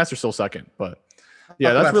the Nets are still second. But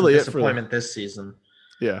yeah, that's really it for this season.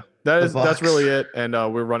 Yeah, that's really it. And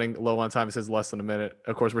we're running low on time. It says less than a minute.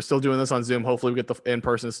 Of course, we're still doing this on Zoom. Hopefully we get the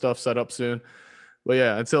in-person stuff set up soon. But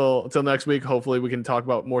yeah, until next week, hopefully we can talk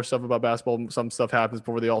about more stuff about basketball. Some stuff happens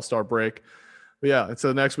before the All-Star break. But yeah,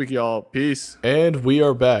 until next week, y'all. Peace. And we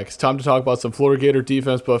are back. It's time to talk about some Florida Gator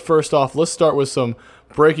defense. But first off, let's start with some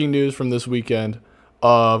breaking news from this weekend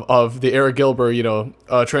of the Eric Gilbert,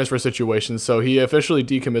 transfer situation. So he officially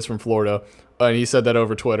decommits from Florida, and he said that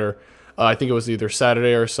over Twitter. I think it was either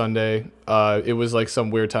Saturday or Sunday. It was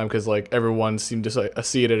some weird time because everyone seemed to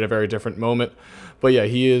see it at a very different moment. But yeah,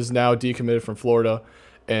 he is now decommitted from Florida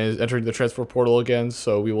and is entering the transfer portal again.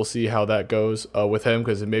 So we will see how that goes with him,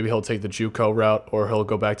 because maybe he'll take the JUCO route or he'll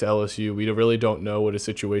go back to LSU. We really don't know what his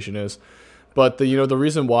situation is. But the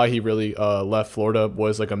reason why he really left Florida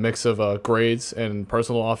was a mix of grades and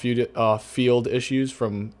personal off-field issues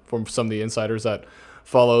from some of the insiders that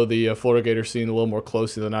follow the Florida Gator scene a little more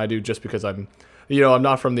closely than I do, just because I'm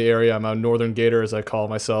not from the area. I'm a Northern Gator, as I call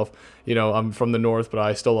myself. I'm from the North, but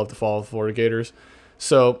I still love to follow the Florida Gators.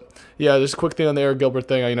 So, yeah, just a quick thing on the Eric Gilbert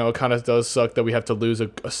thing. It kind of does suck that we have to lose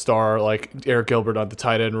a star like Eric Gilbert on the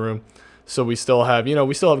tight end room. So we still have,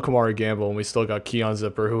 Kamari Gamble, and we still got Keon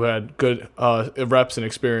Zipper, who had good reps and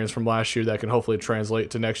experience from last year that can hopefully translate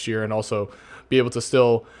to next year and also be able to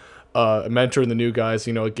still mentoring the new guys,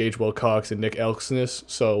 Gage Wilcox and Nick Elksnis.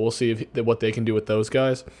 So we'll see what they can do with those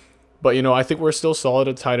guys. But, I think we're still solid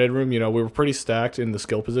at tight end room. We were pretty stacked in the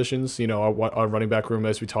skill positions. Our running back room,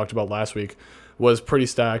 as we talked about last week, was pretty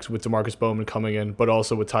stacked with Demarcus Bowman coming in, but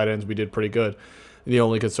also with tight ends, we did pretty good. The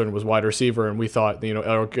only concern was wide receiver, and we thought,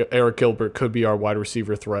 Eric Gilbert could be our wide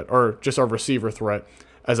receiver threat, or just our receiver threat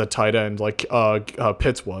as a tight end, like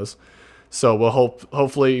Pitts was. So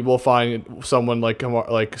hopefully we'll find someone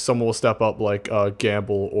someone will step up like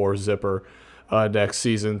Gamble or Zipper next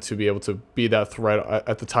season to be able to be that threat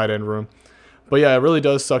at the tight end room. But yeah, it really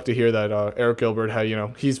does suck to hear that Eric Gilbert had,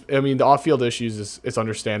 the off-field issues it's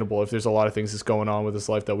understandable. If there's a lot of things that's going on with his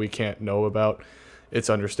life that we can't know about, it's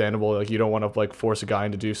understandable. Like, you don't want to force a guy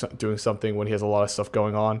into doing something when he has a lot of stuff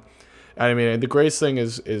going on. And the greatest thing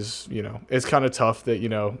is it's kind of tough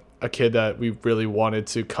that, a kid that we really wanted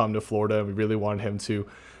to come to Florida and we really wanted him to,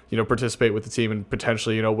 participate with the team and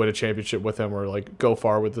potentially, win a championship with him or go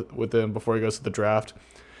far with him before he goes to the draft.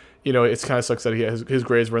 It's kind of sucks that his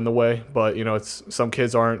grades were in the way, but, it's some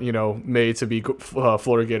kids aren't, made to be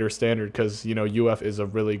Florida Gator standard because, UF is a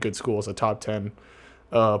really good school. It's a top 10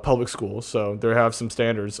 public school. So they have some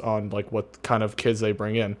standards on what kind of kids they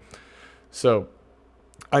bring in. So,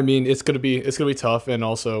 it's gonna be tough, and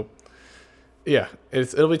also, yeah,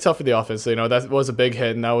 it'll be tough for the offense. That was a big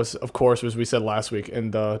hit, and that was, of course, as we said last week,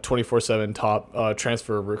 in the 24/7 top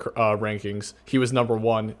transfer rankings. He was number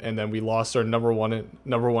one, and then we lost our number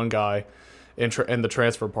one guy in the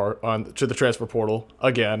transfer to the transfer portal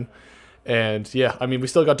again. And yeah, we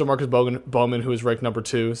still got Demarcus Bowman, who is ranked number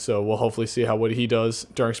 2. So we'll hopefully see what he does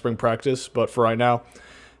during spring practice. But for right now,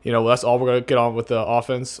 that's all we're going to get on with the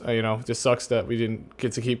offense. It just sucks that we didn't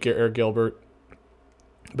get to keep Eric Gilbert.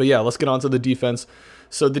 But yeah, let's get on to the defense.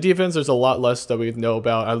 So the defense, there's a lot less that we know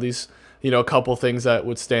about, at least, a couple things that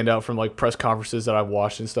would stand out from press conferences that I've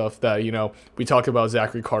watched and stuff that, we talked about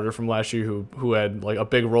Zachary Carter from last year who had a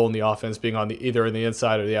big role in the offense, being on either in the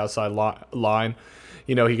inside or the outside line.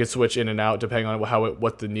 He could switch in and out depending on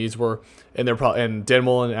what the needs were. And Dan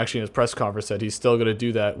Mullen actually in his press conference said he's still going to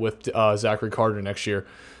do that with Zachary Carter next year.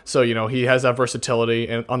 So, he has that versatility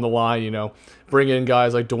and on the line, bring in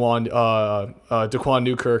guys like Daquan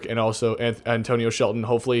Newkirk and also Antonio Shelton.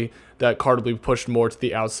 Hopefully that Carter will be pushed more to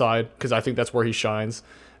the outside because I think that's where he shines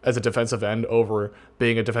as a defensive end over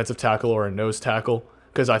being a defensive tackle or a nose tackle.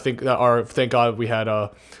 Because I think thank God we had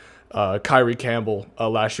Kyrie Campbell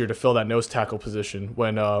last year to fill that nose tackle position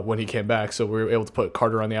when he came back. So we were able to put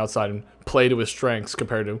Carter on the outside and play to his strengths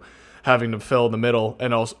compared to having to fill the middle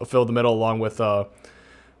and also fill the middle along with the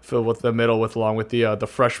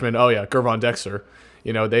freshman. Oh yeah, Gervon Dexter.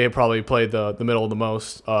 They had probably played the middle the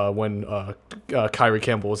most when Kyrie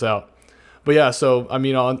Campbell was out. But yeah, so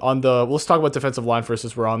let's talk about defensive line first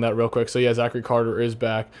as we're on that real quick. So yeah, Zachary Carter is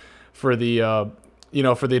back for the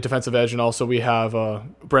for the defensive edge, and also we have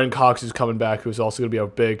Brenton Cox who's coming back, who's also going to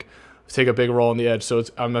be take a big role on the edge. So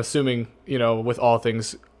I'm assuming with all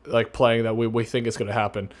things playing that we think it's going to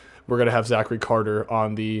happen, we're going to have Zachary Carter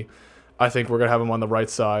on the. I think we're going to have him on the right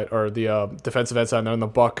side or the defensive end side, and then on the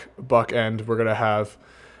buck end we're going to have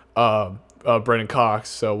Brenton Cox.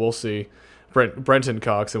 So we'll see Brenton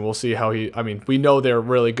Cox, and we'll see how he. We know they're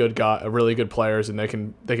really good players, and they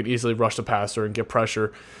can easily rush the passer and get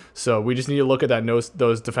pressure. So we just need to look at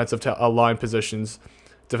those defensive line positions,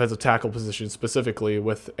 defensive tackle positions specifically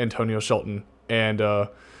with Antonio Shelton and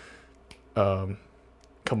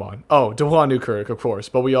Daquan Newkirk, of course.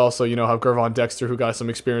 But we also, have Gervon Dexter, who got some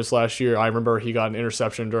experience last year. I remember he got an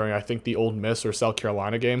interception during, I think, the Ole Miss or South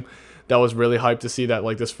Carolina game. That was really hyped to see that,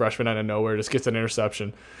 this freshman out of nowhere just gets an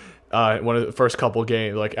interception. One of the first couple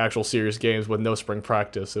games, actual serious games with no spring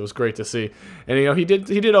practice. It was great to see. And, he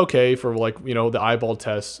did okay for, the eyeball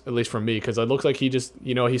test, at least for me, because it looks like he just,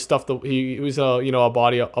 he stuffed he was, a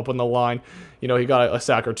body up on the line. He got a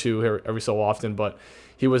sack or two here every so often, but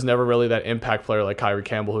he was never really that impact player like Kyrie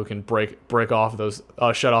Campbell who can break off those,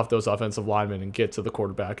 shut off those offensive linemen and get to the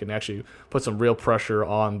quarterback and actually put some real pressure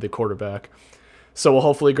on the quarterback. So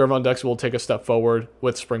hopefully Gervon Dexter will take a step forward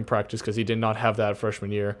with spring practice because he did not have that for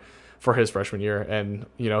his freshman year. And,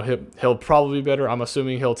 he'll probably be better. I'm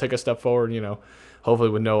assuming he'll take a step forward, hopefully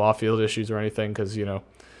with no off-field issues or anything because,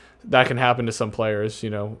 that can happen to some players,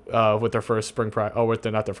 with their first spring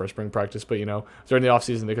practice, not their first spring practice, but, during the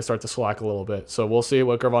offseason, they can start to slack a little bit. So we'll see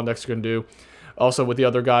what Gervon Dexter can do. Also, with the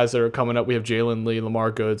other guys that are coming up, we have Jalen Lee,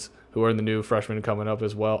 Lamar Goods, who are the new freshmen coming up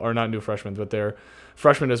as well, or not new freshmen, but they're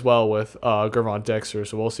freshmen as well with Gervon Dexter.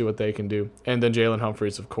 So we'll see what they can do. And then Jalen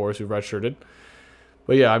Humphreys, of course, who redshirted.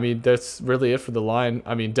 But yeah, that's really it for the line.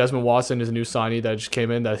 Desmond Watson is a new signee that just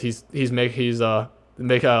came in that he's making a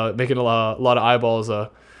lot of eyeballs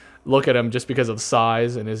look at him just because of the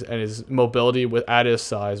size and his mobility at his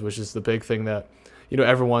size, which is the big thing that,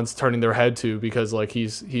 everyone's turning their head to, because like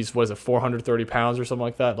he's what is it, 430 pounds or something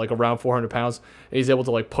like that, like around 400 pounds, and he's able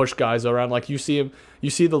to like push guys around. Like you see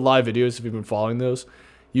the live videos if you've been following those,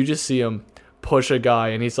 you just see him push a guy,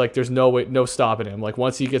 and he's like, there's no stopping him. Like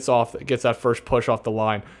once he gets that first push off the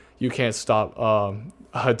line, you can't stop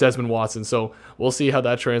Desmond Watson. So we'll see how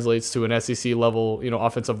that translates to an SEC level,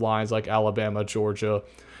 offensive lines like Alabama, Georgia,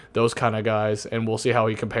 those kind of guys, and we'll see how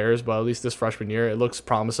he compares. But at least this freshman year, it looks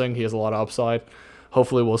promising. He has a lot of upside.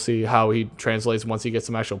 Hopefully we'll see how he translates once he gets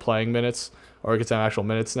some actual playing minutes, or gets some actual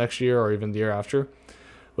minutes next year, or even the year after.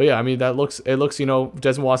 But yeah, I mean, it looks,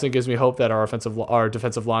 Desmond Watson gives me hope that our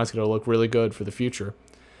defensive line is going to look really good for the future.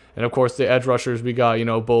 And of course, the edge rushers, we got,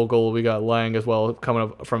 Bogle, we got Lang as well, coming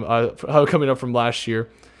up from last year.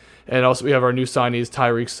 And also we have our new signees,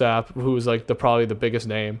 Tyreek Sapp, who is like probably the biggest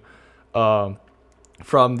name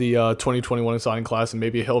from the 2021 signing class, and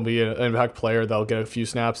maybe he'll be an impact player that'll get a few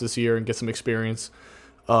snaps this year and get some experience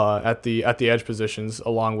at the edge positions,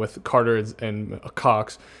 along with Carter and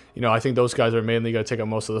Cox. I think those guys are mainly going to take up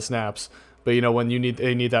most of the snaps. But when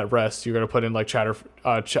they need that rest, you're going to put in like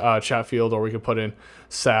Chatfield, or we could put in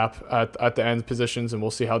Sapp at the end positions, and we'll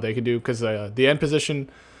see how they can do, because the end position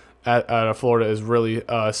at Florida is really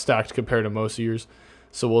stacked compared to most years.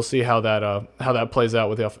 So we'll see how that plays out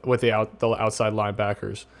with the outside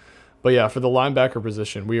linebackers. But yeah, for the linebacker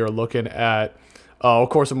position, we are looking at, of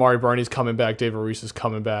course, Amari Burney's coming back, David Reese is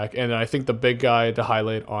coming back, and I think the big guy to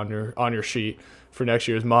highlight on your sheet for next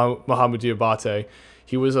year is Mohamoud Diabate.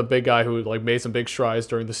 He was a big guy who like made some big strides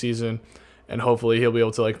during the season, and hopefully he'll be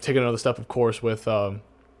able to like take another step, of course, with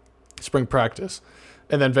spring practice.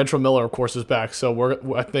 And then Ventrell Miller, of course, is back. So we're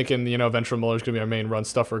thinking, Ventrell Miller is going to be our main run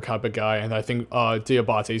stuffer type of guy. And I think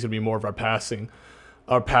Diabate is going to be more of our pass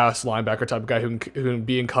linebacker type of guy who can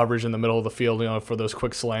be in coverage in the middle of the field, for those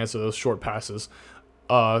quick slants or those short passes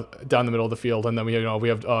down the middle of the field. And then we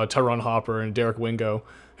have Tyron Hopper and Derek Wingo,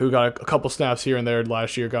 who got a couple snaps here and there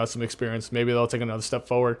last year, got some experience. Maybe they'll take another step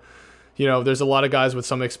forward. There's a lot of guys with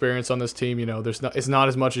some experience on this team. It's not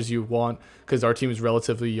as much as you want, because our team is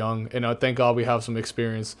relatively young. And thank God we have some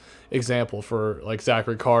experience example for like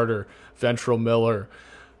Zachary Carter, Ventrell Miller,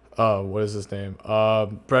 what is his name?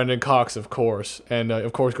 Brendan Cox, of course. And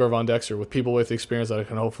of course, Gervon Dexter, with people with experience that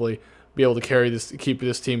can hopefully be able to keep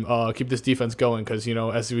this defense going. Because,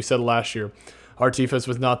 as we said last year, our defense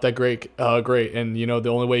was not that great. And, the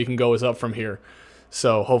only way you can go is up from here.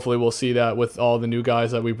 So hopefully we'll see that with all the new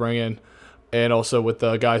guys that we bring in, and also with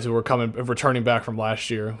the guys who are returning back from last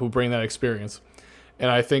year, who bring that experience. And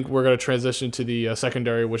I think we're going to transition to the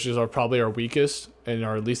secondary, which is probably our weakest and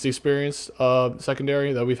our least experienced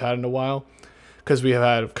secondary that we've had in a while, because we have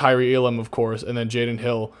had Kyrie Elam, of course, and then Jaden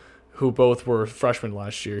Hill, who both were freshmen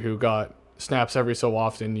last year, who got snaps every so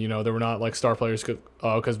often. They were not like star players,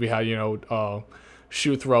 because we had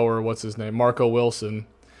shoe thrower, what's his name, Marco Wilson.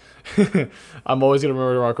 I'm always gonna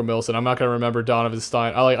remember Marco Wilson. I'm not gonna remember Donovan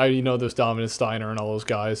Stein. There's Donovan Steiner and all those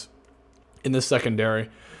guys in the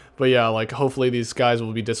secondary. But yeah, like hopefully these guys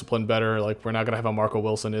will be disciplined better. Like we're not gonna have a Marco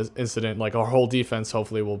Wilson incident. Like our whole defense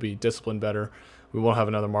hopefully will be disciplined better. We won't have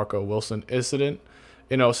another Marco Wilson incident.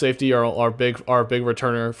 Safety, our big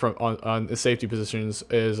returner on the safety positions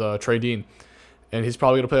is Trey Dean. And he's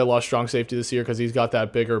probably going to play a lot of strong safety this year, because he's got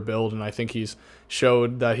that bigger build, and I think he's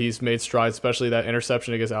showed that he's made strides, especially that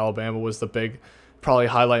interception against Alabama was the big, probably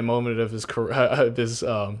highlight moment of his career, his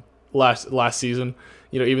last season.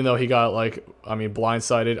 Even though he got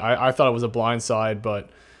blindsided. I thought it was a blindside, but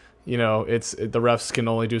the refs can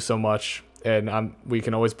only do so much, and we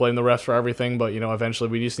can always blame the refs for everything. But eventually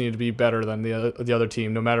we just need to be better than the other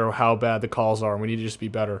team, no matter how bad the calls are. We need to just be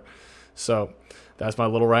better. So that's my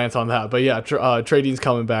little rant on that. But yeah, Trey Dean's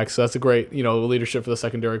coming back, so that's a great, leadership for the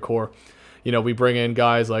secondary core. We bring in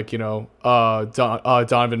guys like, Donovan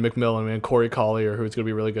McMillan and Corey Collier, who's going to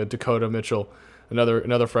be really good. Dakota Mitchell,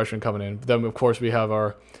 another freshman coming in. Then, of course, we have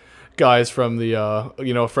our guys from the,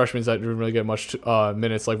 freshmen that didn't really get much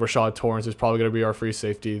minutes, like Rashad Torrance is probably going to be our free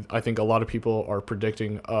safety. I think a lot of people are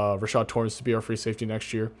predicting Rashad Torrance to be our free safety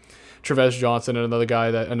next year. Trevez Johnson,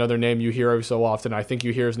 another name you hear every so often. I think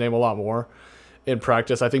you hear his name a lot more in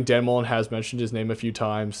practice. I think Dan Mullen has mentioned his name a few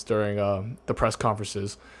times during the press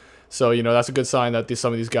conferences. So, that's a good sign that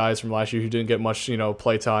some of these guys from last year who didn't get much,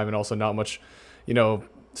 play time, and also not much,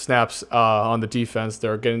 snaps on the defense,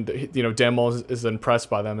 they're getting, Dan Mullen is impressed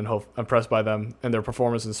by them and their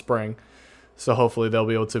performance in spring. So hopefully they'll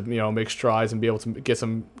be able to, make strides and be able to get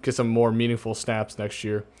some more meaningful snaps next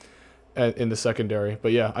year in the secondary.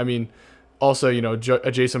 But yeah, Also, you know,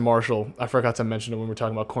 Jason Marshall, I forgot to mention it when we were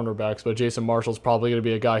talking about cornerbacks, but Jason Marshall's probably going to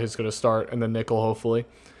be a guy who's going to start in the nickel, hopefully.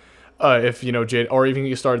 If, you know, or even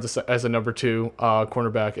he started as a number 2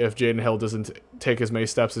 cornerback if Jaden Hill doesn't take as many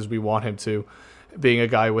steps as we want him to, being a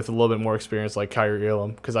guy with a little bit more experience like Kyrie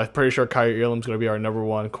Elam, because I'm pretty sure Kyrie Elam's going to be our number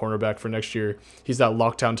 1 cornerback for next year. He's that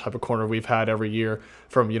lockdown type of corner we've had every year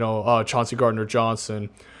from, you know, Chauncey Gardner-Johnson,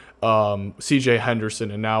 CJ Henderson,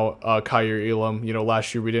 and now Kyrie Elam. You know,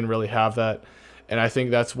 last year we didn't really have that, and I think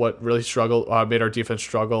that's what really made our defense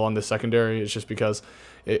struggle on the secondary. It's just because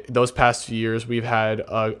those past few years we've had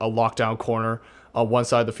a lockdown corner on one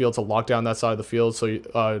side of the field to lock down that side of the field. So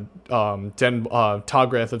Todd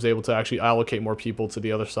Grantham was able to actually allocate more people to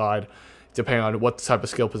the other side, depending on what type of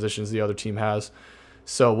skill positions the other team has.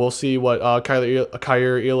 So we'll see what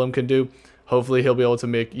Kyrie Elam can do. Hopefully he'll be able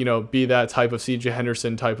to be that type of CJ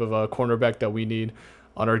Henderson type of a cornerback that we need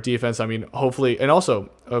on our defense. I mean, hopefully, and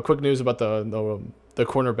also quick news about the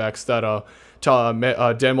cornerbacks that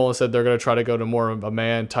Dan Mullen said they're going to try to go to more of a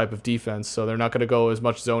man type of defense. So they're not going to go as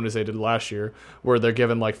much zone as they did last year, where they're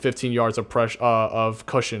given like 15 yards of of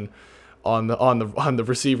cushion on the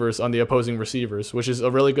receivers, on the opposing receivers, which is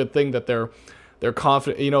a really good thing that they're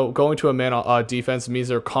confident. You know, going to a man defense means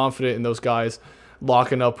they're confident in those guys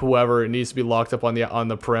locking up whoever it needs to be locked up on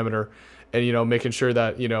the perimeter, and, you know, making sure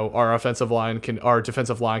that, you know, our defensive line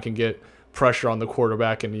can get pressure on the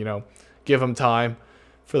quarterback and, you know, give him time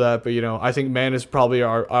for that. But, you know, I think man is probably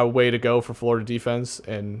our way to go for Florida defense.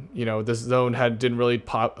 And, you know, this zone didn't really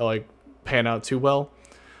pan out too well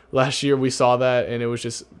last year. We saw that, and it was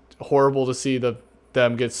just horrible to see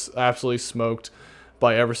them get absolutely smoked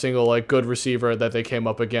by every single good receiver that they came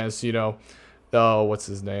up against. You know, what's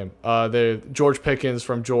his name? The George Pickens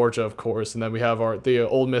from Georgia, of course, and then we have the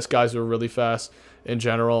Ole Miss guys who are really fast in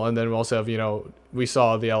general, and then we also have, you know, we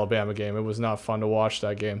saw the Alabama game. It was not fun to watch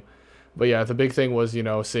that game. But yeah, the big thing was, you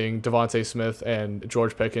know, seeing Devontae Smith and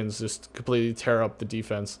George Pickens just completely tear up the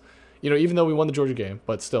defense. You know, even though we won the Georgia game,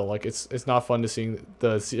 but still, it's not fun to see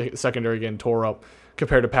the secondary getting tore up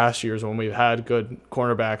compared to past years when we've had good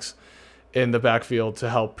cornerbacks in the backfield to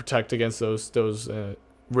help protect against those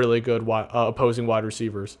really good opposing wide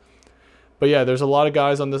receivers. But yeah, there's a lot of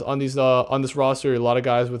guys on this roster, a lot of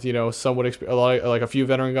guys with, you know, somewhat a few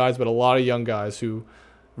veteran guys, but a lot of young guys who,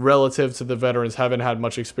 relative to the veterans, haven't had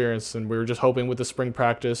much experience. And we were just hoping with the spring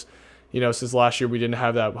practice, you know, since last year we didn't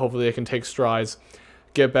have that, hopefully they can take strides,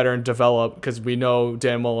 get better and develop, because we know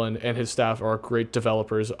Dan Mullen and his staff are great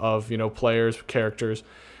developers of, you know, players, characters,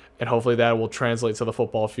 and hopefully that will translate to the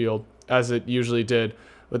football field as it usually did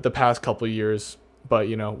with the past couple of years. But,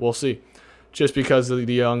 you know, we'll see. Just because of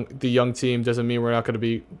the young team doesn't mean we're not going to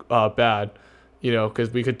be bad. You know, because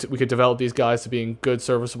we could develop these guys to being good,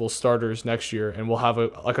 serviceable starters next year, and we'll have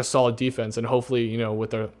a solid defense, and hopefully, you know,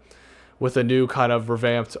 with a new kind of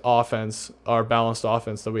revamped offense, our balanced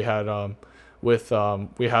offense that we had with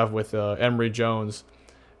Emory Jones,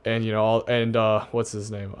 and, you know, what's his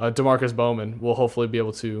name, Demarcus Bowman, will hopefully be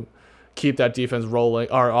able to keep that defense rolling,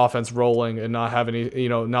 our offense rolling, and not have any, you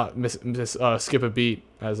know, not skip a beat,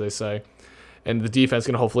 as they say. And the defense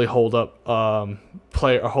can hopefully hold up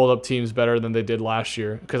teams better than they did last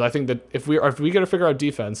year. Because I think that if we got to figure out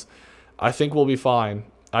defense, I think we'll be fine.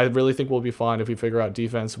 I really think we'll be fine if we figure out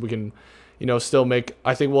defense. We can, you know, still make.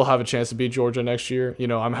 I think we'll have a chance to beat Georgia next year. You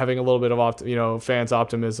know, I'm having a little bit of fans'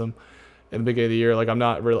 optimism in the beginning of the year. Like,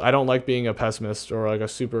 I don't like being a pessimist or like a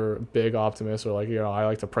super big optimist, or like, you know, I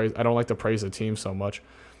don't like to praise a team so much.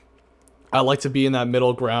 I like to be in that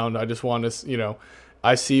middle ground. I just want to, you know,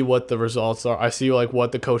 I see what the results are. I see like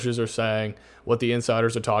what the coaches are saying, what the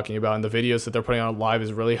insiders are talking about, and the videos that they're putting on live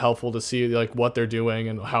is really helpful to see like what they're doing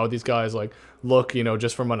and how these guys like look, you know,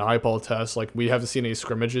 just from an eyeball test. Like, we haven't seen any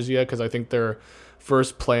scrimmages yet, because I think their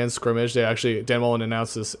first planned scrimmage, Dan Mullen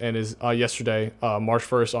announced this in his yesterday, March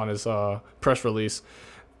 1st, on his press release,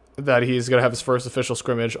 that he's going to have his first official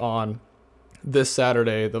scrimmage on this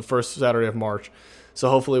Saturday, the first Saturday of March. So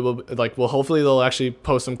hopefully hopefully they'll actually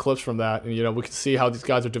post some clips from that, and, you know, we can see how these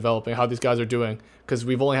guys are developing, how these guys are doing, because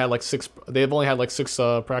they've only had like six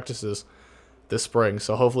practices this spring.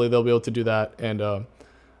 So hopefully they'll be able to do that, and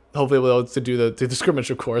hopefully we'll be able to do the scrimmage,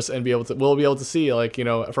 of course, and we'll be able to see, like, you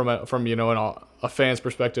know, from you know, a fan's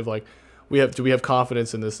perspective, like, do we have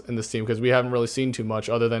confidence in this team, because we haven't really seen too much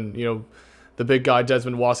other than, you know, the big guy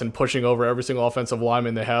Desmond Watson pushing over every single offensive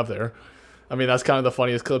lineman they have there. I mean, that's kind of the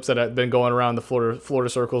funniest clips that have been going around the Florida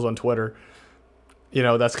circles on Twitter. You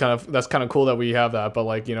know, that's kind of cool that we have that. But,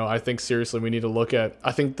 like, you know, I think seriously we need to look at.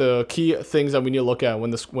 I think the key things that we need to look at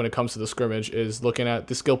when it comes to the scrimmage is looking at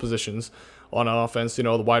the skill positions on offense. You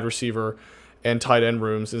know, the wide receiver and tight end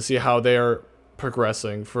rooms, and see how they're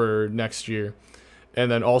progressing for next year. And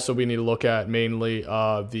then also we need to look at mainly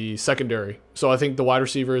the secondary. So I think the wide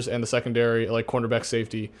receivers and the secondary, like cornerback,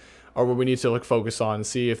 safety, are what we need to like focus on and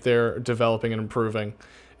see if they're developing and improving.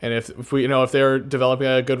 And if we if they're developing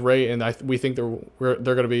at a good rate, and we think they're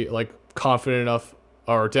going to be like confident enough,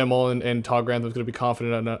 or Dan Mullen and Todd Grantham's going to be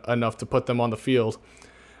confident enough to put them on the field,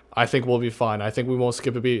 I think we'll be fine. I think we won't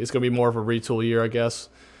skip a beat. It's going to be more of a retool year, I guess.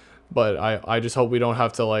 But I just hope we don't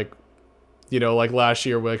have to like last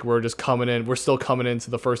year, like we're still coming into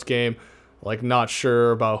the first game, like not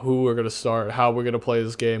sure about who we're going to start, how we're going to play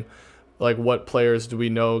this game, like what players do we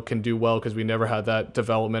know can do well, because we never had that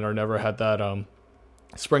development or never had that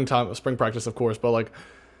spring practice, of course. But like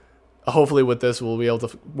hopefully with this we'll be able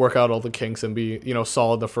to work out all the kinks and be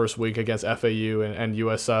solid the first week against FAU and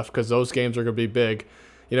USF, because those games are going to be big.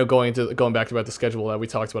 Going back to about the schedule that we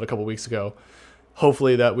talked about a couple weeks ago.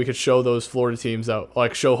 Hopefully that we could show those Florida teams that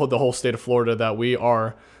show the whole state of Florida that we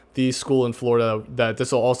are the school in Florida, that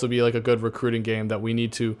this will also be like a good recruiting game, that we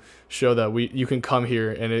need to show that you can come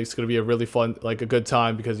here and it's going to be a really fun, like a good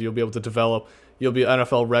time, because you'll be able to develop, you'll be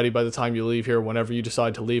NFL ready by the time you leave here, whenever you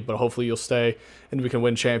decide to leave, but hopefully you'll stay and we can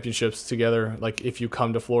win championships together, like if you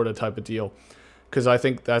come to Florida type of deal. Because I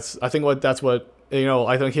think he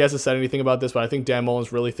hasn't said anything about this, but I think Dan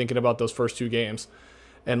Mullen's really thinking about those first two games.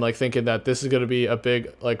 And like thinking that this is going to be a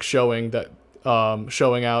big like showing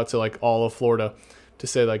out to like all of Florida, to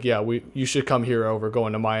say like, yeah, you should come here over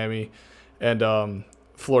going to Miami and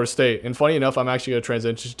Florida State. And funny enough, I'm actually going to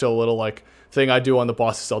transition to a little like thing I do on the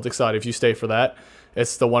Boston Celtics side. If you stay for that,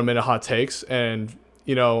 it's the 1 minute hot takes. And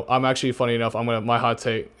I'm actually, funny enough, my hot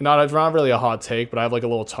take, not really a hot take, but I have like a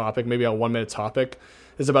little topic, maybe a 1 minute topic,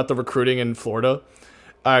 is about the recruiting in Florida.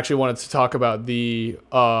 I actually wanted to talk about the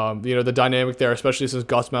dynamic there, especially since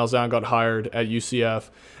Gus Malzahn got hired at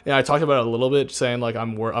UCF. And I talked about it a little bit, saying like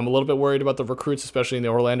I'm a little bit worried about the recruits, especially in the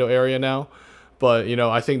Orlando area now. But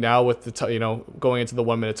I think now with the going into the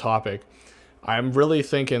 1 minute topic, I'm really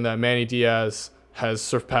thinking that Manny Diaz has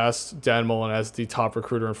surpassed Dan Mullen as the top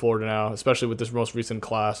recruiter in Florida now, especially with this most recent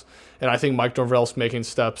class. And I think Mike Norvell's making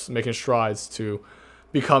strides to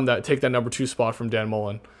take that number 2 spot from Dan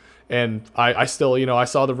Mullen. And I still, I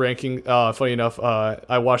saw the ranking. Funny enough,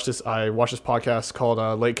 I watched this podcast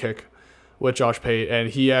called Late Kick with Josh Pate, and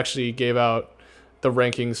he actually gave out the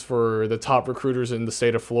rankings for the top recruiters in the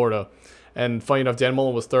state of Florida. And funny enough, Dan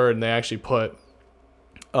Mullen was third, and they actually put,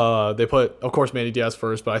 of course, Manny Diaz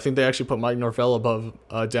first, but I think they actually put Mike Norvell above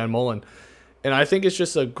Dan Mullen. And I think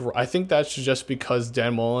I think that's just because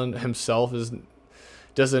Dan Mullen himself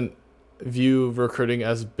doesn't view recruiting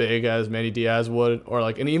as big as Manny Diaz would, or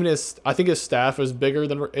like, and even I think his staff is bigger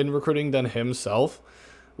in recruiting than himself,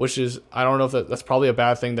 which is, I don't know if that's probably a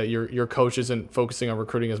bad thing, that your coach isn't focusing on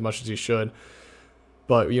recruiting as much as he should.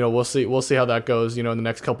 But we'll see how that goes, in the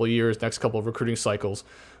next couple of years, next couple of recruiting cycles.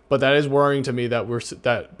 But that is worrying to me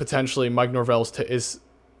that potentially Mike Norvell is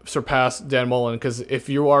surpassed Dan Mullen, because if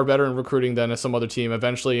you are better in recruiting than some other team,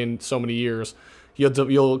 eventually in so many years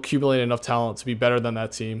you'll accumulate enough talent to be better than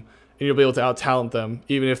that team. And you'll be able to out-talent them.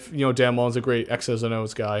 Even if, Dan Mullen's a great X's and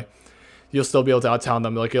O's guy, you'll still be able to out-talent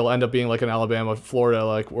them. Like, it'll end up being like an Alabama, Florida,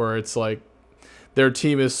 like, where it's like their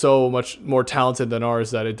team is so much more talented than ours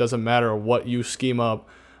that it doesn't matter what you scheme up.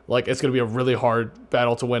 Like, it's going to be a really hard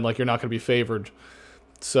battle to win. Like, you're not going to be favored.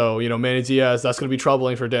 So, Manny Diaz, that's going to be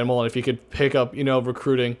troubling for Dan Mullen if he could pick up,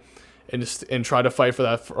 recruiting and try to fight for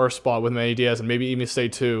that first spot with Manny Diaz, and maybe even stay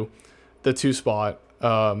the 2 spot.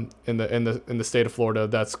 In the state of Florida.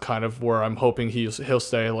 That's kind of where I'm hoping he'll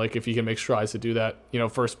stay. Like, if he can make strides to do that,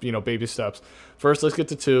 first, baby steps. First, let's get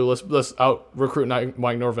to 2. Let's out recruit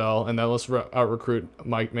Mike Norvell, and then let's out recruit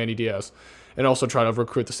Manny Diaz, and also try to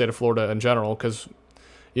recruit the state of Florida in general. Because,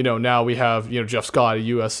 now we have Jeff Scott at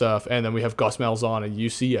USF, and then we have Gus Malzahn at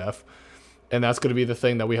UCF, and that's going to be the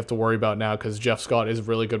thing that we have to worry about now, because Jeff Scott is a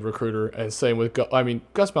really good recruiter, and same with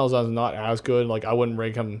Gus Malzahn is not as good. Like, I wouldn't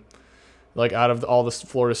rank him. Like, out of all the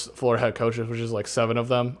Florida head coaches, which is like 7 of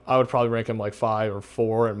them, I would probably rank him like 5 or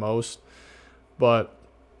 4 at most. But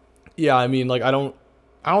yeah, I mean, like, I don't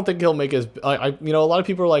think he'll make his. A lot of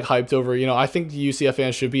people are like hyped over. I think the UCF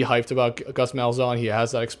fans should be hyped about Gus Malzahn. He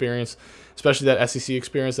has that experience, especially that SEC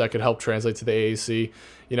experience that could help translate to the AAC.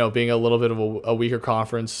 Being a little bit of a weaker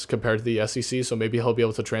conference compared to the SEC, so maybe he'll be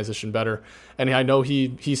able to transition better. And I know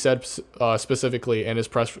he said specifically in his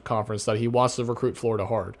press conference that he wants to recruit Florida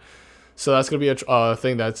hard. So that's going to be a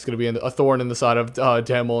thing that's going to be a thorn in the side of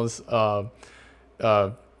Dan Mullen's, of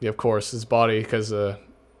course, his body, because,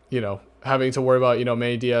 having to worry about,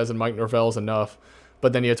 Manny Diaz and Mike Norvell is enough,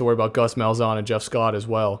 but then you have to worry about Gus Malzahn and Jeff Scott as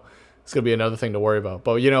well. it's going to be another thing to worry about.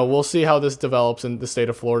 But, you know, we'll see how this develops in the state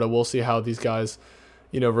of Florida. We'll see how these guys,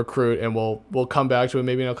 you know, recruit, and we'll come back to it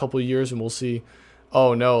maybe in a couple of years, and we'll see,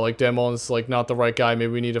 oh, no, like Dan Mullen's like not the right guy.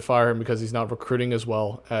 Maybe we need to fire him because he's not recruiting as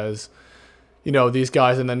well as, you know, these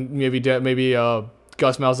guys. And then maybe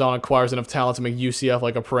Gus Malzahn acquires enough talent to make UCF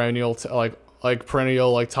like a perennial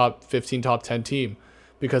top 15, top 10 team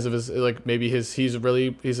because of his, like, maybe he's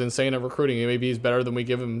insane at recruiting. Maybe he's better than we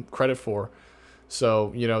give him credit for.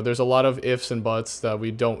 So, you know, there's a lot of ifs and buts that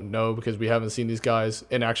we don't know because we haven't seen these guys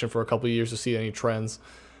in action for a couple of years to see any trends.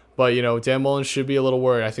 But, you know, Dan Mullen should be a little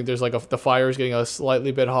worried. I think there's like the fire is getting a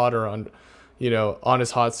slightly bit hotter on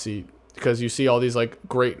his hot seat because you see all these like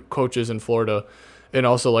great coaches in Florida, and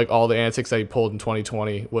also like all the antics that he pulled in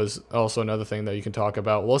 2020 was also another thing that you can talk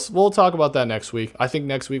about. We'll talk about that next week. I think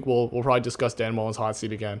next week we'll probably discuss Dan Mullen's hot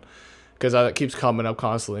seat again because that keeps coming up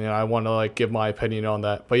constantly, and I want to like give my opinion on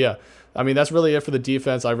that. But yeah, I mean, that's really it for the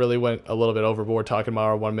defense. I really went a little bit overboard talking about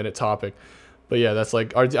our 1 minute topic. But yeah, that's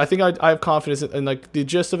like I think I have confidence in like the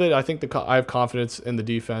gist of it. I think I have confidence in the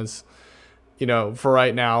defense. You know, for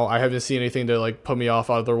right now, I haven't seen anything to like put me off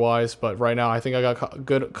otherwise. But right now, I think I got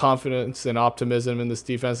good confidence and optimism in this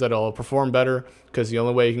defense that it'll perform better because the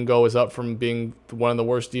only way you can go is up from being one of the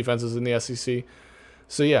worst defenses in the SEC.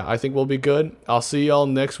 So yeah, I think we'll be good. I'll see y'all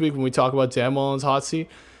next week when we talk about Dan Mullen's hot seat.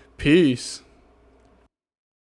 Peace.